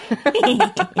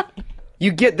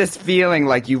 You get this feeling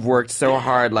like you've worked so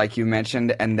hard, like you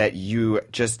mentioned, and that you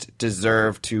just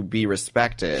deserve to be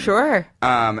respected. Sure.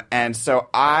 And so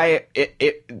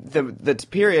the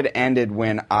period ended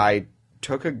when I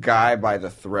took a guy by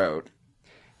the throat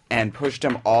and pushed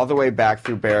him all the way back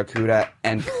through Barracuda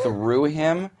and threw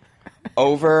him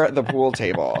over the pool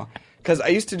table. Because I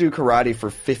used to do karate for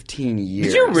 15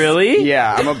 years. Did you really?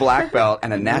 Yeah, I'm a black belt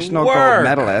and a national gold Work.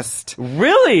 medalist.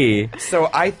 Really? So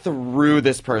I threw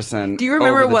this person. Do you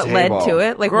remember over the what led table. to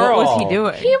it? Like, what was he Girl.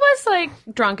 doing? He was like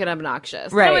drunk and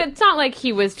obnoxious. Right. So it's not like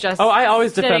he was just Oh, I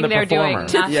always sitting defend the there doing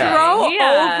performer. nothing. Yeah. Throw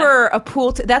Yeah. over a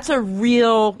pool. That's a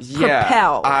real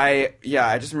propel. I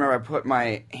just remember I put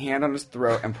my hand on his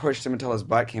throat and pushed him until his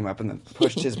butt came up, and then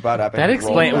pushed his butt up. And That rolled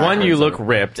explains one, you backwards. look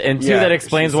ripped, and two, Yeah, that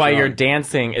explains she's why strong. your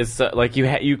dancing is so, like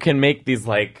you can make these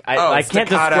like I can't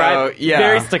staccato, describe yeah.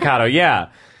 very staccato.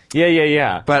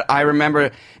 Yeah. But I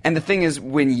remember, and the thing is,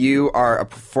 when you are a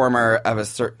performer of a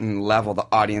certain level, the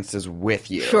audience is with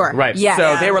you. Sure. Right. Yes.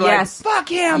 So they were like, Yes. fuck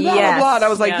him, blah, Yes. blah, blah. And I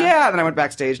was like, Yeah. yeah. And then I went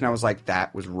backstage and I was like,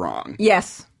 that was wrong.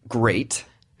 Yes. Great.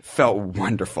 Felt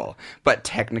wonderful, but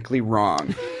technically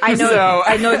wrong. I know. So,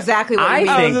 I know exactly what I you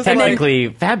mean. think just like- technically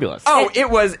fabulous.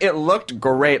 it looked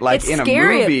great. Like It's in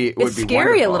scary. a movie, it would it's be scary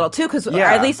wonderful. a little too, because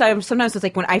Yeah. at least sometimes it's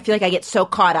like when I feel like I get so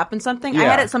caught up in something. I Yeah.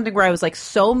 had it something where I was like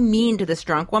so mean to this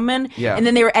drunk woman, Yeah. and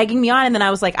then they were egging me on, and then I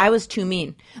was like, I was too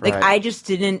mean. Like Right. I just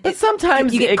didn't. But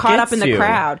sometimes you get it caught up gets in the you.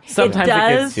 crowd. Sometimes it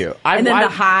does, gets you. and then I- the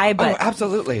high, Oh, but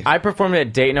absolutely. I performed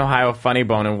at Dayton, Ohio Funny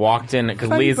Bone and walked in because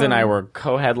Funny Lisa and I Bone. were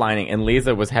co-headlining, and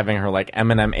Lisa was having her like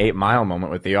Eminem 8 Mile moment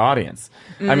with the audience.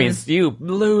 I mean, you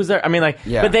loser. I mean, like,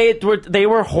 Yeah. but they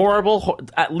were horrible.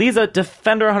 Lisa,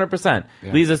 defend her 100%.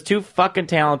 Lisa's too fucking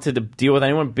talented to deal with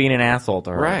anyone being an asshole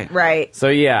to her. Right. right. So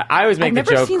yeah, I always make I've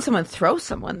the never joke. seen someone throw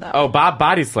someone though. Oh, Bob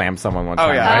body slammed someone one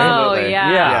time. yeah. right? Oh Absolutely.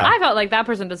 yeah. Yeah. I felt like that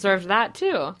person deserved that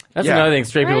too. That's Yeah. another thing.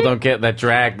 Straight people Right? don't get that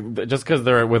drag. Just because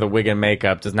they're with a wig and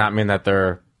makeup does not mean that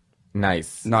they're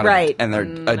nice. Not Right. and they're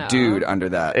a dude under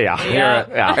that. Yeah. Yeah.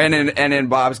 Yeah. And in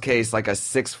Bob's case, like a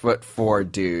 6'4"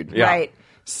 dude. Yeah. Right.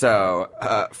 So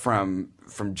from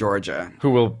Georgia.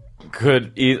 Who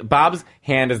Bob's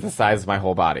hand is the size of my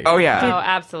whole body. Oh yeah. Oh,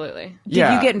 absolutely. Did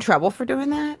yeah. you get in trouble for doing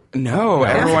that? No,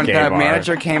 everyone. Gay The bar.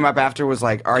 manager came up after, was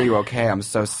like, "Are you okay? I'm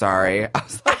so sorry." I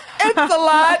was like, "It's a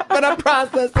lot, but I'm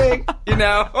processing." You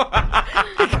know.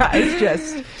 Guys,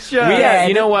 just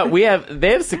You know what?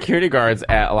 They have security guards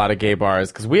at a lot of gay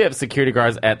bars because we have security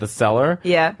guards at the Cellar.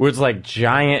 Yeah. Which like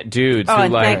giant dudes Oh, who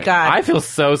and like thank God. I feel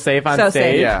so safe on So stage.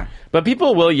 safe. Yeah. But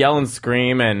people will yell and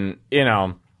scream and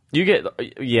you get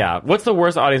What's the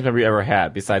worst audience member you ever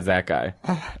had besides that guy?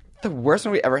 The worst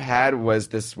one we ever had was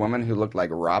this woman who looked like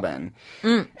Robin.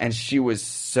 And she was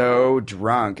so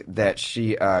drunk that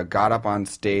she got up on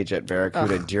stage at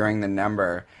Barracuda during the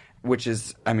number, which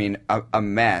is, I mean, a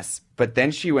mess. But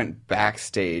then she went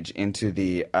backstage into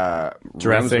the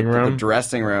Dressing room? the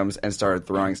dressing rooms and started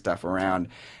throwing stuff around.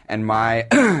 And my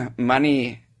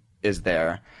money is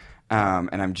there.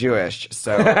 and I'm Jewish,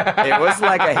 so it was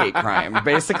like a hate crime,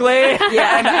 basically.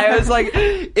 Yeah, and I was like,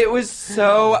 it was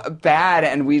so bad,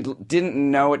 and we didn't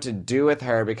know what to do with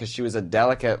her because she was a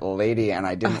delicate lady, and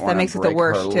I didn't want to break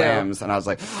her limbs. And I was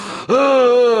like,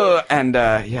 ugh! And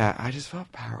yeah, I just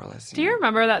felt powerless. Do you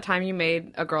remember that time you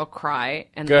made a girl cry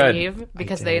and Good. leave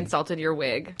because they insulted your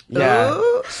wig? Yeah,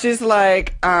 she's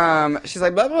like blah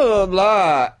blah blah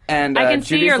blah, and I can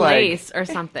see Judy's your like, lace or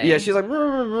something. Yeah, she's like,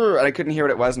 and I couldn't hear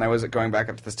what it was, and I was going back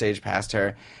up to the stage past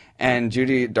her, and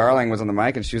Judy Darling was on the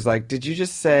mic, and she was like, "Did you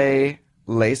just say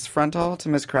lace frontal to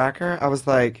Miss Cracker?" I was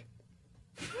like,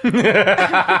 and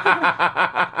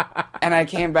I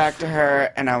came back to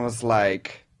her, and I was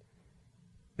like,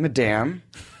 "Madame,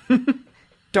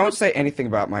 don't say anything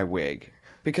about my wig."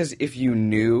 Because if you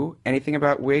knew anything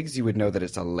about wigs, you would know that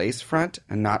it's a lace front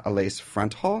and not a lace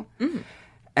frontal.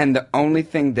 And the only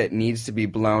thing that needs to be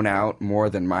blown out more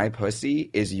than my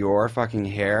pussy is your fucking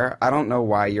hair. I don't know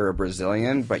why you're a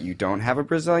Brazilian, but you don't have a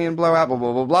Brazilian blowout, blah,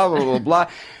 blah, blah, blah, blah, blah, blah.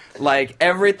 Like,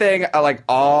 everything,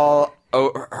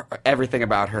 everything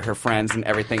about her friends and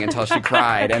everything until she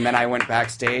cried. And then I went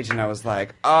backstage and I was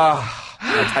like, oh,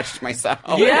 I touched myself.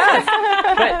 Yes!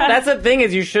 But that's the thing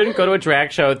is you shouldn't go to a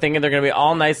drag show thinking they're going to be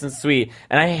all nice and sweet.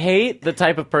 And I hate the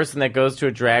type of person that goes to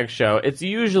a drag show. It's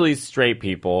usually straight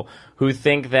people who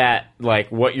think that,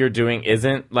 like, what you're doing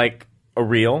isn't, like, a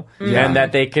real. Yeah. And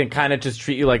that they can kind of just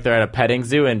treat you like they're at a petting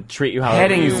zoo and treat you however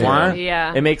Petting you zoo. want.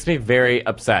 Yeah. It makes me very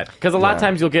upset. Because a lot of Yeah.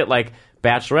 times you'll get, like,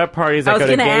 bachelorette parties that I was go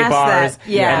to gonna gay ask bars. that.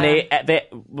 Yeah.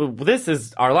 And this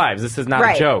is our lives. This is not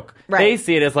Right. a joke. Right. They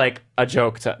see it as, like, a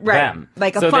joke to Right. them.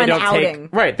 Like a So fun they don't outing.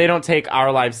 They don't take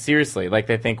our lives seriously. Like,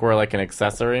 they think we're, like, an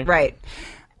accessory. Right.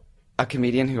 A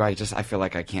comedian who I feel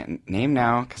like I can't name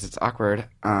now because it's awkward,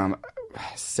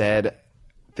 said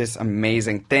this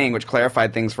amazing thing, which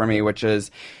clarified things for me, which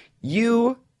is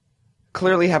you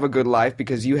clearly have a good life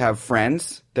because you have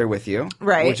friends. They're with you.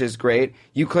 Right. Which is great.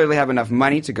 You clearly have enough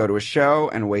money to go to a show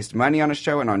and waste money on a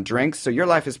show and on drinks. So your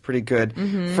life is pretty good.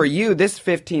 For you, this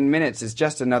 15 minutes is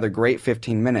just another great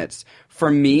 15 minutes. For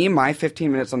me, my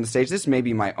 15 minutes on the stage, this may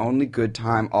be my only good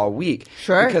time all week.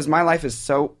 Sure. Because my life is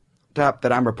so up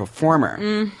that I'm a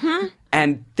performer.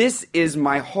 And this is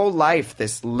my whole life,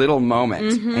 this little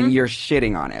moment, and you're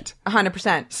shitting on it.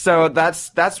 100%. So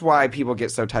that's why people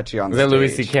get so touchy on the Is that stage.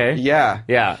 Louis C.K.? Yeah.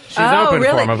 Yeah. She's open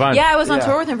for him a bunch. Yeah, I was on Yeah.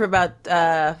 tour with him for about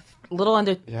a little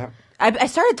under. Yeah. I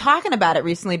started talking about it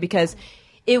recently because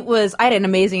I had an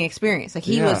amazing experience. Like,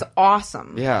 he Yeah. was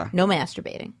awesome. Yeah. No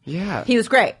masturbating. Yeah. He was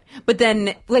great. But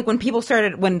then, like, when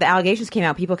the allegations came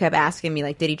out, people kept asking me,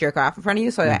 like, did he jerk off in front of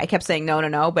you? So I kept saying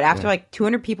no. But after, like,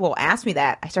 200 people asked me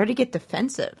that, I started to get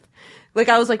defensive. Like,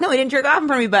 I was like, no, he didn't jerk off in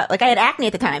front of me, but, like, I had acne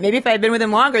at the time. Maybe if I had been with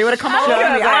him longer, he would have come over to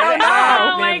me. I don't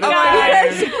know. Oh my god.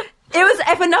 Because it was,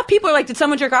 if enough people are like, did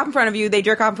someone jerk off in front of you? They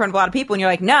jerk off in front of a lot of people, and you're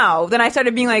like, no. Then I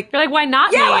started being like, You're like, why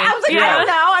not yeah, me? I was like, I don't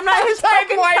know. I'm not his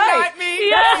fucking Why type. not me?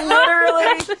 Yeah.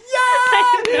 Literally.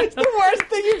 Yeah! It's the worst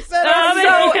thing you've said.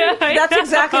 So that's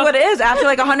exactly what it is. After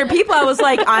like 100 people, I was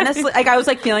like, honestly, like I was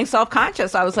like feeling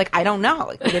self-conscious. I was like, I don't know.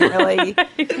 Like, we didn't really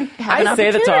have an I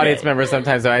say that to opportunity. audience members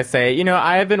sometimes, though. I say,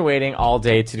 I have been waiting all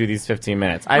day to do these 15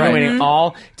 minutes. I've been waiting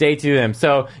all day to do them.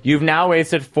 So you've now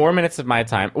wasted 4 minutes of my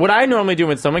time. What I normally do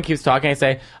when someone keeps talking, I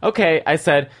say, okay, I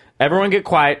said, everyone get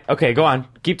quiet. Okay, go on.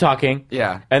 Keep talking.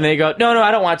 Yeah. And they go, no,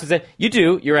 I don't want to. Say, you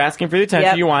do. You're asking for the attention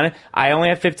Yep. you wanted. I only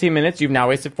have 15 minutes. You've now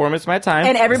wasted 4 minutes of my time.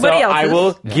 And everybody so else's. I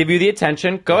will give you the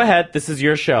attention. Go ahead. This is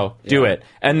your show. Do it.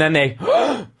 And then they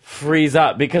freeze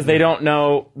up because they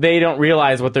don't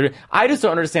realize what they're doing. I just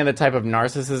don't understand the type of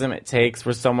narcissism it takes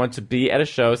for someone to be at a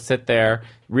show, sit there,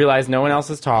 realize no one else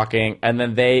is talking, and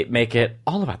then they make it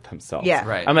all about themselves. Yeah.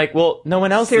 Right. I'm like, well, no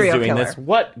one else Serial is doing killer. this.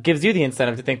 What gives you the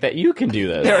incentive to think that you can do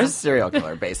this? They're a serial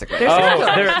killer, basically.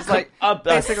 they're Just like, a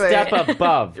basically- step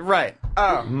above. Right.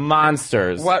 Oh.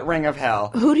 Monsters. What ring of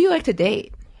hell? Who do you like to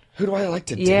date? Who do I like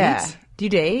to Yeah. date? Do you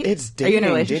date? It's Are you dating. in a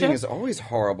relationship? Dating is always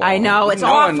horrible. I know, it's no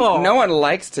awful. No one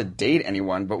likes to date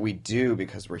anyone, but we do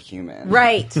because we're human.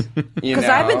 Right. You Because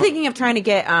I've been know? thinking of trying to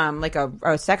get like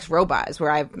a sex robot is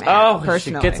where I've met Oh,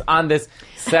 personally. she gets on this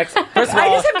sex. First of all, I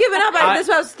just have given up. That's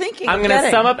what I was thinking. I'm of going to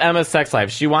getting. sum up Emma's sex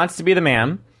life. She wants to be the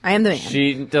man. I am the man.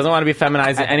 She doesn't want to be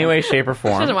feminized in any way, shape, or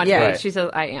form. She doesn't want Yeah. to. Right. She says,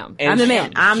 I am. And I'm the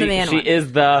man. I'm the man She one.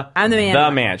 is the. I'm the man The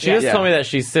one. man. She Yeah. just told me that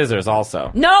she scissors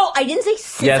also. No, I didn't say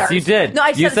scissors. Yes, you did. No, I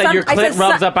you said some- your I clit said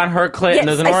rubs some- up on her clit Yes, and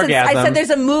there's an I said, orgasm. I said there's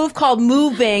a move called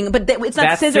moving, but it's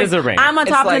not That's scissoring. scissoring. I'm on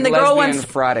It's top, like and then the girl lesbian one,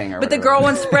 frauding or but the whatever. girl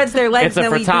one spreads their legs, It's a and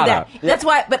then we do frittata. that. That's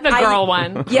why. But The girl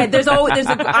one. Yeah, there's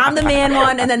I'm the man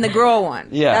one, and then the girl one.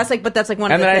 Yeah. that's like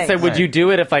one. and of then the I said, things. would you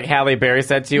do it if like Halle Berry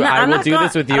said to you, No, I I'm will not do going-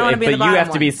 this with I you, don't wanna be but in the you bottom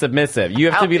have to be be submissive.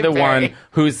 You have to be the Halle Berry. one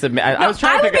who's submissive. I was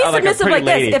trying I to would figure be out like a submissive pretty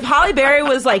like lady. this. If Halle Berry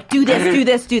was like, do this, do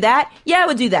this, do that, yeah, I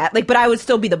would do that. Like, but I would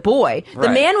still be the boy. The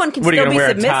Right. man one can What, are you still be gonna wear a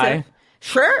submissive. tie?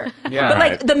 Sure. Yeah. But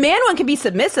like Right. the man one can be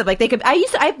submissive. Like they could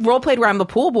I role played where I'm the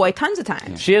pool boy tons of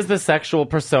times. She has the sexual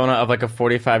persona of like a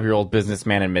 45-year-old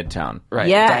businessman in Midtown. Right.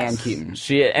 Yes. Diane Keaton.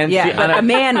 She and Yeah, she, but a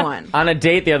man one. On a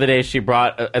date the other day, she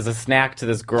brought as a snack to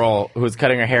this girl who was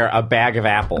cutting her hair a bag of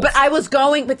apples. But I was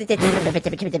going. Hold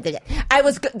up. I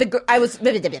was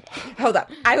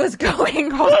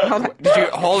going. Hold on. Did you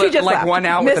hold She it just like left. one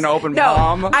out with an open no,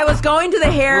 palm? I was going to the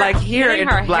hair. Like here Getting in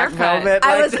her black haircut. velvet.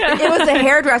 I like- was. It was a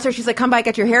hairdresser. She's like, "Come by,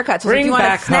 get your haircut." So I was like, Bring "Do you want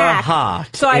back a her snack?"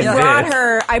 heart. So I Is brought it?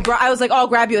 her. I was like, "Oh, I'll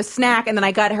grab you a snack," and then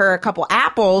I got her a couple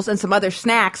apples and some other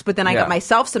snacks. But then I Yeah. got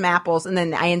myself some apples, and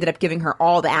then I ended up giving her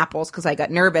all the apples because I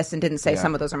got nervous and didn't say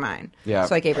some of those are mine. Yeah.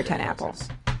 So I gave her 10 apples.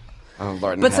 Oh,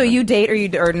 Lord in But so heaven. you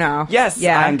date or no? Yes,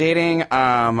 Yeah. I'm dating.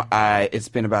 It's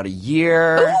been about a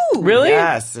year. Ooh. Really?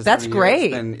 Yes, it's That's been a year.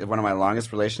 great. It's been one of my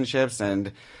longest relationships,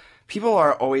 and people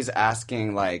are always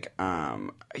asking, like,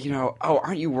 aren't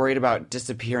you worried about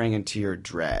disappearing into your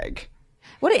drag?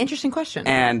 What an interesting question.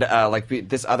 And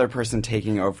this other person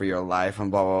taking over your life,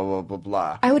 and blah blah blah blah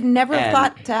blah. I would never have And-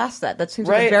 thought to ask that. That seems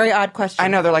like a Right? very odd question. I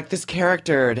know, they're like, this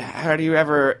character, how do you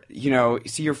ever,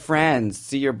 see your friends,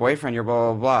 see your boyfriend, your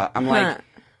blah blah blah. I'm Huh. like,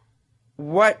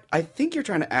 what I think you're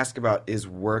trying to ask about is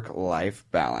work-life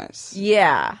balance.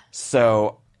 Yeah.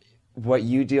 So what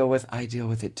you deal with, I deal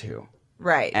with it too.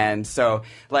 Right. And so,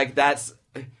 like, that's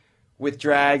with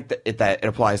drag. It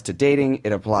applies to dating.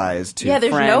 It applies to Yeah,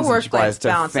 there's friends. no It work-life applies to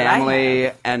balance that I family.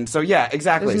 have. And so, yeah,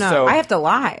 exactly. There's no- so I have to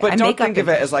lie. but I don't make up think of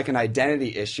it information. as like an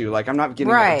identity issue. Like, I'm not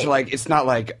getting Right. to like. It's not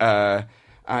like.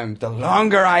 I'm the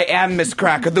longer I am Miss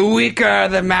Cracker, the weaker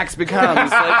the Max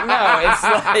becomes. Like,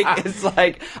 no, it's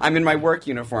like I'm in my work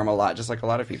uniform a lot, just like a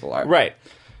lot of people are. right.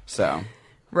 So.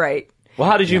 right. Well,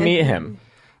 how did you meet him?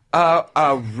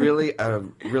 A really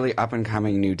up and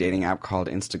coming new dating app called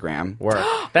Instagram. Work.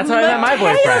 That's how I met my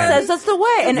Mateo boyfriend. says that's the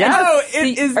way. And Yeah. Oh, so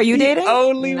it is. Are you the dating?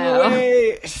 Only No.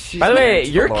 way. By the way,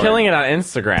 you're killing it on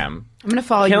Instagram. I'm going to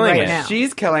follow you Killing right it. now.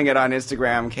 She's killing it on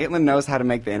Instagram. Caitlin knows how to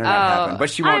make the internet happen,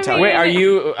 but she won't I tell mean- you. Wait, are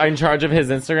you in charge of his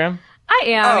Instagram? I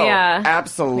am, Oh, yeah.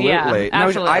 absolutely. Yeah, No, I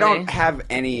absolutely. don't have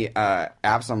any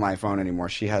apps on my phone anymore.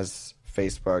 She has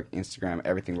Facebook, Instagram,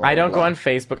 everything. Blah, I don't blah, go blah. on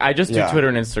Facebook. I just do Yeah. Twitter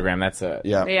and Instagram. That's it.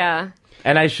 Yeah. Yeah.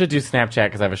 And I should do Snapchat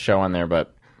because I have a show on there,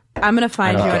 but I'm going to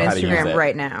find I you don't on know how to use Instagram it.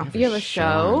 right now. You have a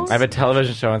show? I have a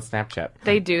television show on Snapchat.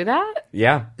 They do that?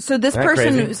 Yeah. So this Isn't that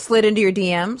person crazy? slid into your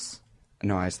DMs?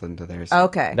 No, I slid into theirs.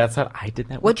 Okay. That's what I did.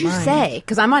 That. What'd with you mine. say?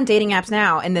 Because I'm on dating apps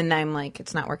now, and then I'm like,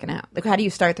 it's not working out. Like, how do you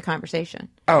start the conversation?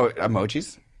 Oh,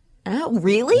 emojis? Oh,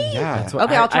 really? Yeah. That's what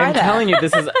Okay, I'll try I'm that. telling you,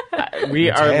 this is. We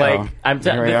are Mateo. like. I'm.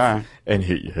 Here we are. And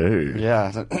hey.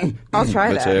 Yeah. I'll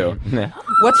try Mateo. that.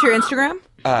 What's your Instagram?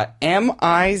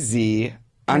 MIZ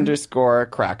 _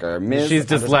 cracker. Ms. She's _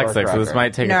 dyslexic, so this cracker.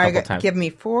 might take No, a I couple got, times. give me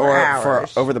 4 Or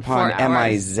hours. for over the pond, 4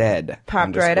 hours. MIZ.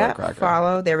 Popped right _ up. cracker.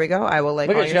 Follow. There we go. I will like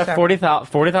Look all at you your got stuff.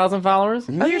 40,000 followers.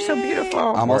 Oh, you're so beautiful.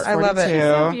 Almost I love 42.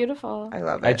 it. Beautiful. I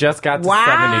love it. I just got to Wow.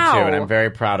 72, and I'm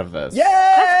very proud of this.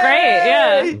 That's great.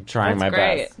 Yeah. I'm trying That's my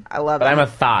great. best. I love But it. I'm a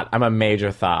thought. I'm a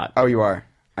major thought. Oh, you are.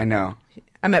 I know.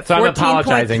 I'm at So I'm 14.3.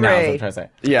 apologizing now. Is what I'm trying to say.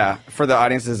 Yeah. For the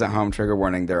audiences at home, trigger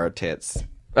warning, there are tits.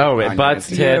 Oh, On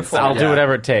butts, your tits. Instagram. I'll do Yeah.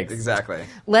 whatever it takes. Exactly.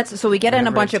 So we get in a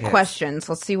Whatever bunch it of takes. questions.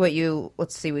 Let's see.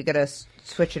 We gotta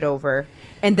switch it over,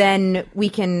 and then we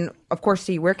can, of course,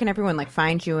 see where can everyone like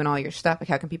find you and all your stuff. Like,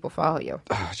 how can people follow you?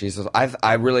 Oh, Jesus.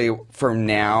 I really, for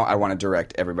now, I want to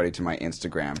direct everybody to my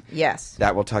Instagram. Yes.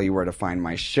 That will tell you where to find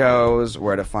my shows,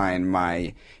 where to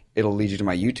find it'll lead you to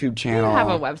my YouTube channel. have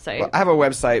a website. Well, I have a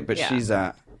website, but Yeah. she's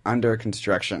under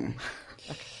construction.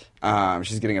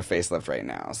 She's getting a facelift right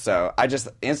now. So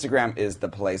Instagram is the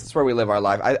place. It's where we live our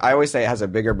life. I always say it has a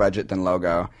bigger budget than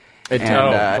Logo. It is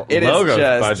Logo's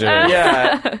just, budget.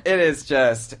 yeah, it is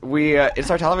just,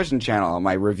 it's our television channel.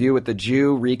 My Review with the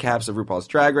Jew, recaps of RuPaul's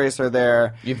Drag Race are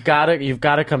there. You've got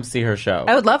to come see her show.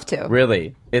 I would love to.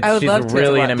 Really. I would she's love to.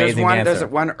 really an amazing There's dancer.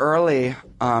 one early.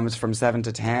 It's from 7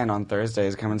 to 10 on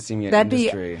Thursdays. Come and see me at That'd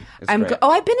Industry. be. It's I'm. great.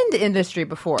 I've been into industry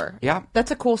before. Yeah.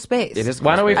 That's a cool space. It is.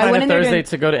 Why don't we cool. find went a in there Thursday to-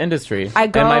 to go to Industry? I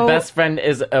go- And my best friend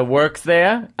works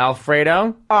there,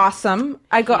 Alfredo. awesome.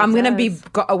 I'm gonna be does.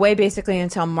 away basically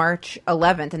until March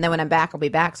 11th, and then when I'm back, I'll be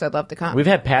back. So I'd love to come. We've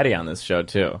had Patty on this show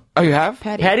too. Oh, you have?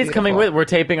 Patty's Patty's coming beautiful. with. We're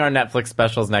taping our Netflix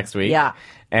specials next week. Yeah.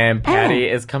 And Patty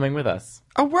is coming with us.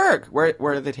 Oh, work. Where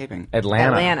are they taping?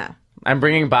 Atlanta. Atlanta. I'm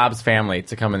bringing Bob's family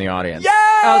to come in the audience.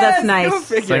 Oh, that's nice. Go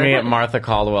figure. So I'm gonna get Martha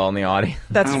Caldwell in the audience.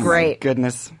 That's Oh great. my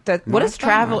goodness. What is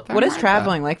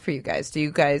traveling like for you guys? Do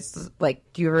you guys do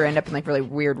you ever end up in like really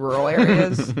weird rural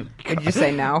areas? Or did you just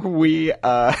say no? We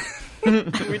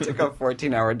we took a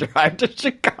 14-hour drive to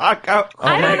Chicago.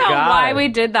 I don't my know God. why we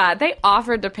did that. They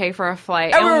offered to pay for a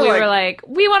flight, And and we we were were like,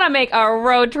 we want to make a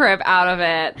road trip out of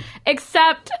it.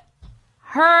 Except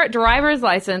her driver's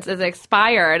license is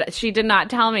expired. She did not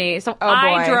tell me, so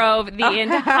I boy. drove the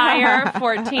entire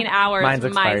 14 hours Mine's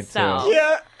expired, myself. too.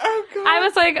 Yeah. Oh god. I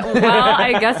was like, well,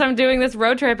 I guess I'm doing this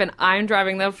road trip and I'm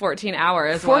driving the 14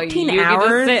 hours 14 while you hours? get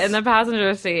to sit in the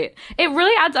passenger seat. It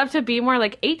really adds up to be more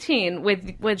like 18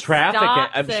 with Traffic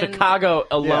stops in and- Chicago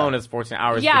alone Yeah. is 14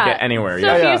 hours Yeah. to get anywhere. So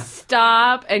Yeah. if Yeah. you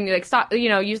stop and you stop,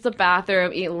 use the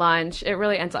bathroom, eat lunch, it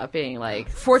really ends up being like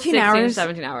 14 16, hours?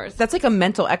 17 hours. That's like a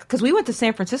mental because we went to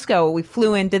San Francisco. We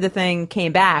flew in, did the thing,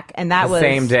 came back, and that The was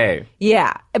same day.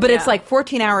 Yeah, but it's Yeah. like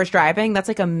 14 hours driving. That's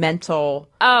like a mental.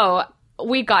 Oh,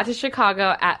 we got to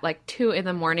Chicago at like 2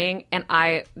 a.m. and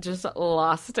I just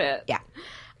lost it. Yeah.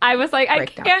 I was like,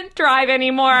 Breakdown. I can't drive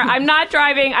anymore. I'm not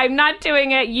driving. I'm not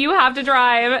doing it. You have to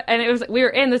drive. And we were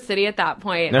in the city at that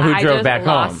point. Now who I drove just back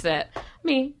lost home? it.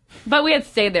 Me. But we had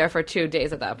stayed there for 2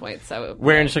 days at that point. So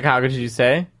Where in Chicago did you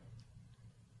say?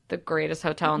 the greatest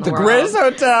hotel in the, the world. greatest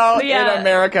hotel Yeah. in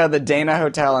America, the Dana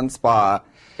Hotel and Spa.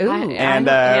 Ooh. And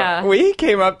yeah. we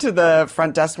came up to the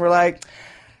front desk and we're like,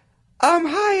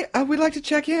 hi, we'd like to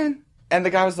check in. And the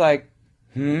guy was like,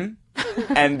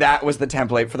 and that was the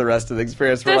template for the rest of the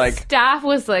experience. We're the like, staff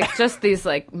was like just these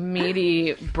like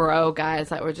meaty bro guys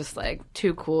that were just like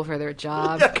too cool for their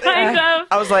job, kind of.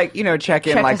 I was like, check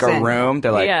in Check like us a in. room.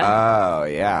 They're like, Yeah. oh,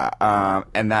 yeah.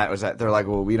 And that was that. They're like,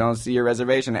 well, we don't see your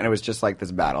reservation. And it was just like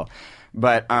this battle.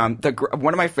 But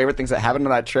one of my favorite things that happened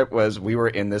on that trip was we were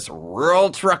in this rural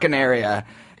trucking area.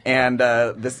 And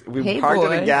we Hey, parked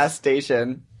at a boys. gas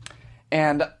station.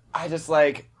 And I just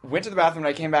went to the bathroom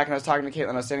and I came back and I was talking to Caitlin.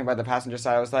 I was standing by the passenger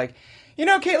side. I was like,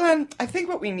 Caitlin, I think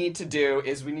what we need to do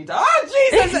is we need to. Oh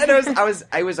Jesus! And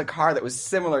I was a car that was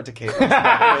similar to Caitlin's.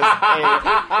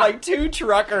 It was like two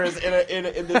truckers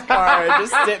in this car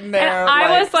just sitting there. And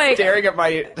I was, like- staring at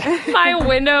my. My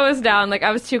window was down, like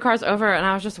I was 2 cars over, and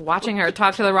I was just watching her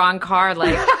talk to the wrong car.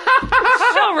 Like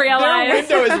she'll Their realize.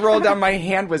 window is rolled down. My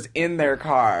hand was in their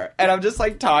car, and I'm just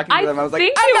talking to I them. I was like,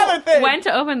 think another you thing. went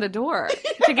to open the door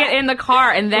to get in the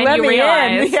car, and then Let you me in.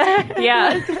 realized. Yeah.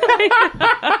 Yeah.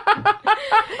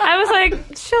 I was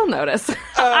like, she'll notice.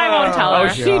 I won't tell her. Oh,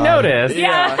 she noticed.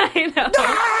 Yeah, I know.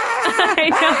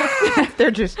 I know.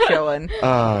 They're just chilling.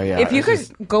 Oh yeah. If you it's could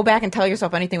just- go back and tell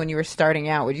yourself anything when you were starting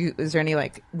out, is there any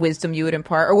wisdom you would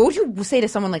impart, or what would you say to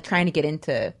someone trying to get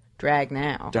into drag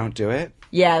now? don't do it.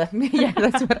 Yeah, yeah,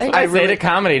 that's what I say to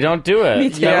comedy, don't do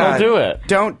it. Don't do it.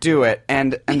 Don't do it.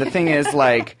 And the thing is,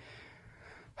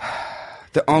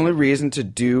 the only reason to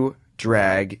do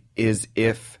drag is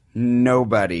if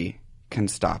nobody can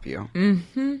stop you.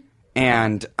 Mm-hmm.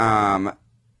 And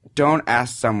don't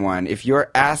ask someone. If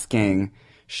you're asking,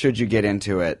 should you get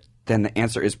into it, then the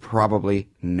answer is probably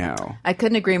no. I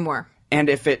couldn't agree more. And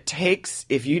if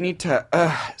you need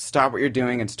to stop what you're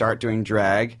doing and start doing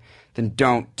drag, then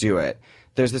don't do it.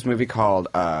 There's this movie called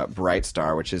Bright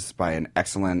Star, which is by an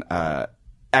excellent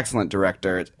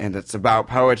director, and it's about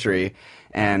poetry.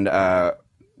 And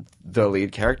the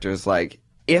lead character is like,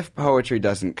 if poetry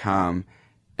doesn't come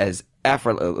as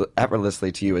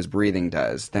effortlessly to you as breathing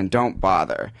does, then don't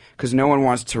bother, because no one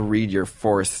wants to read your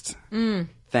forced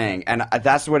thing. And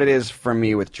that's what it is for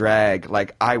me with drag.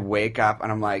 I wake up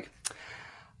and I'm like,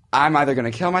 I'm either going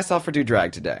to kill myself or do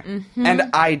drag today. Mm-hmm. And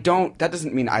that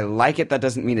doesn't mean I like it. That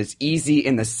doesn't mean it's easy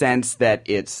in the sense that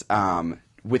it's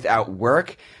without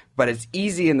work, but it's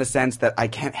easy in the sense that I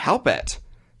can't help it.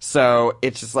 So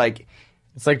it's just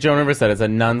It's like Joan Rivers said, it's a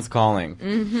nun's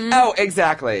calling. oh,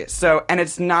 exactly. So, and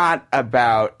it's not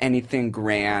about anything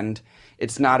grand.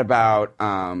 It's not about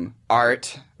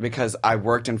art, because I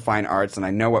worked in fine arts and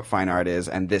I know what fine art is,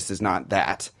 and this is not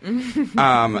that.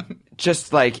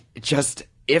 Just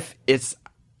if it's,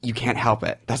 you can't help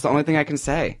it. That's the only thing I can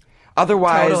say.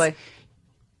 Otherwise, Totally.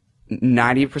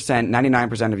 90%,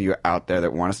 99% of you out there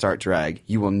that want to start drag,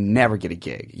 you will never get a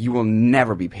gig. You will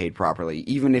never be paid properly.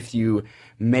 Even if you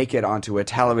make it onto a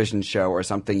television show or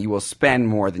something, you will spend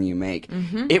more than you make.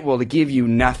 Mm-hmm. It will give you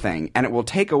nothing, and it will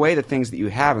take away the things that you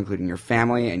have, including your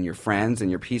family and your friends and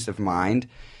your peace of mind.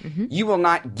 Mm-hmm. You will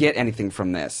not get anything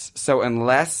from this. So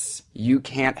unless you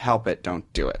can't help it,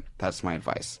 don't do it. That's my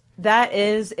advice. That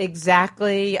is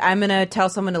exactly. I'm going to tell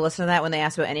someone to listen to that when they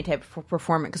ask about any type of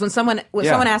performance. Because when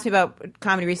someone asked me about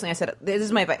comedy recently, I said, "This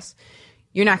is my advice.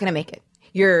 You're not going to make it.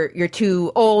 you're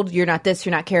too old, you're not this,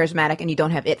 you're not charismatic, and you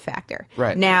don't have it factor.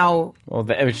 Right. Now, Well,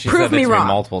 she Prove said that me to wrong.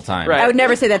 multiple times. Right. I would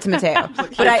never say that to Mateo.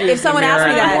 But if someone asked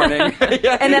me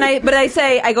that, and then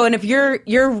I go, and if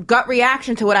your gut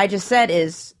reaction to what I just said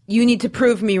is, you need to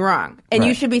prove me wrong. And you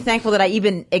Right. should be thankful that I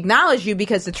even acknowledge you,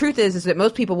 because the truth is that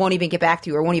most people won't even get back to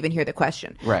you or won't even hear the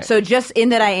question. Right. So just in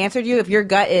that I answered you, if your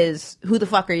gut is, who the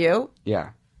fuck are you?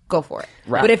 Yeah. Go for it.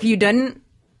 Right. But if you didn't,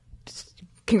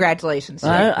 congratulations.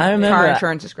 I remember car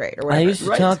insurance is great or I whatever. used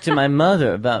to talk to my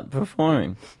mother about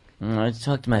performing. I used to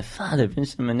talk to my father,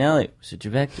 Vincent Minnelli, who was a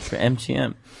director for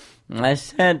MGM. And I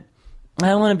said,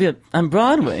 I want to be on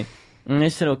Broadway. And they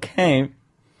said, okay.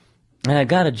 And I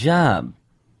got a job.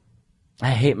 I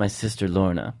hate my sister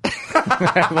Lorna.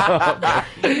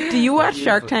 Do you watch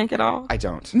Shark Tank at all? I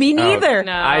don't. Me neither.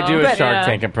 No. I do a But, Shark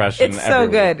Tank impression. It's every so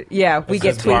week. good. Yeah, we This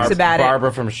get is tweets about it.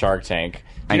 Barbara from Shark Tank.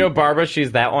 Do you know Barbara?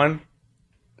 She's that one.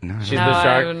 No. She's No, the I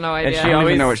shark. have no And idea. she I don't always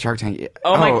even know what Shark Tank is.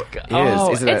 Oh my God.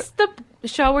 Oh, Is it It's the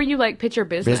show where you like pitch your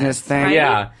business thing? right?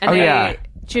 Yeah. And Oh, they yeah.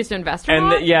 choose to invest or And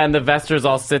not? and the investors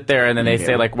all sit there and then they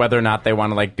say like whether or not they want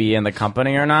to like be in the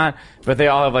company or not, but they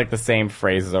all have like the same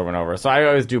phrases over and over. So I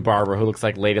always do Barbara, who looks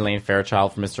like Lady Lane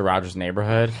Fairchild from Mr. Rogers'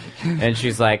 Neighborhood, and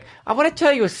she's like, I want to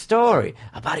tell you a story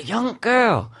about a young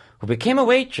girl who became a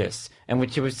waitress, and when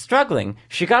she was struggling,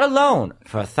 she got a loan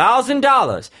for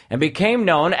 $1,000 and became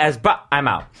known as I'm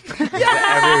out. every week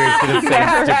do the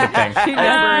same stupid thing. She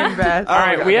never invests. All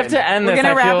right, we have to end We're this.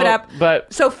 gonna I wrap feel, it up.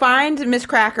 But So find Miss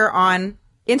Cracker on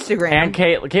Instagram. and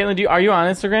Caitlin, are you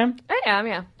on Instagram? I am,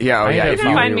 yeah. Yeah, oh, I yeah. need If to you,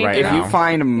 follow find me right too. if you now.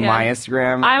 find my Yeah.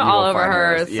 Instagram, I'm you all will over find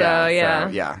hers, hers. so, yeah.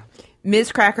 yeah.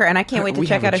 Ms. Cracker, and I can't wait to We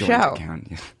check have out a joint show. account,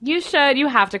 yeah. You should. You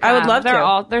have to come. I would love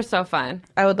to. They're so fun.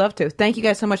 I would love to. Thank you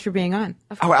guys so much for being on.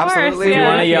 Oh, Of course, absolutely. Do you yeah.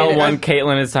 want to yell one?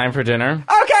 Caitlin, it's time for dinner.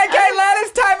 Okay, Caitlin,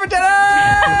 it's time for dinner.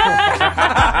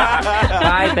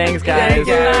 Bye. Thanks, guys. Thank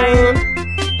you.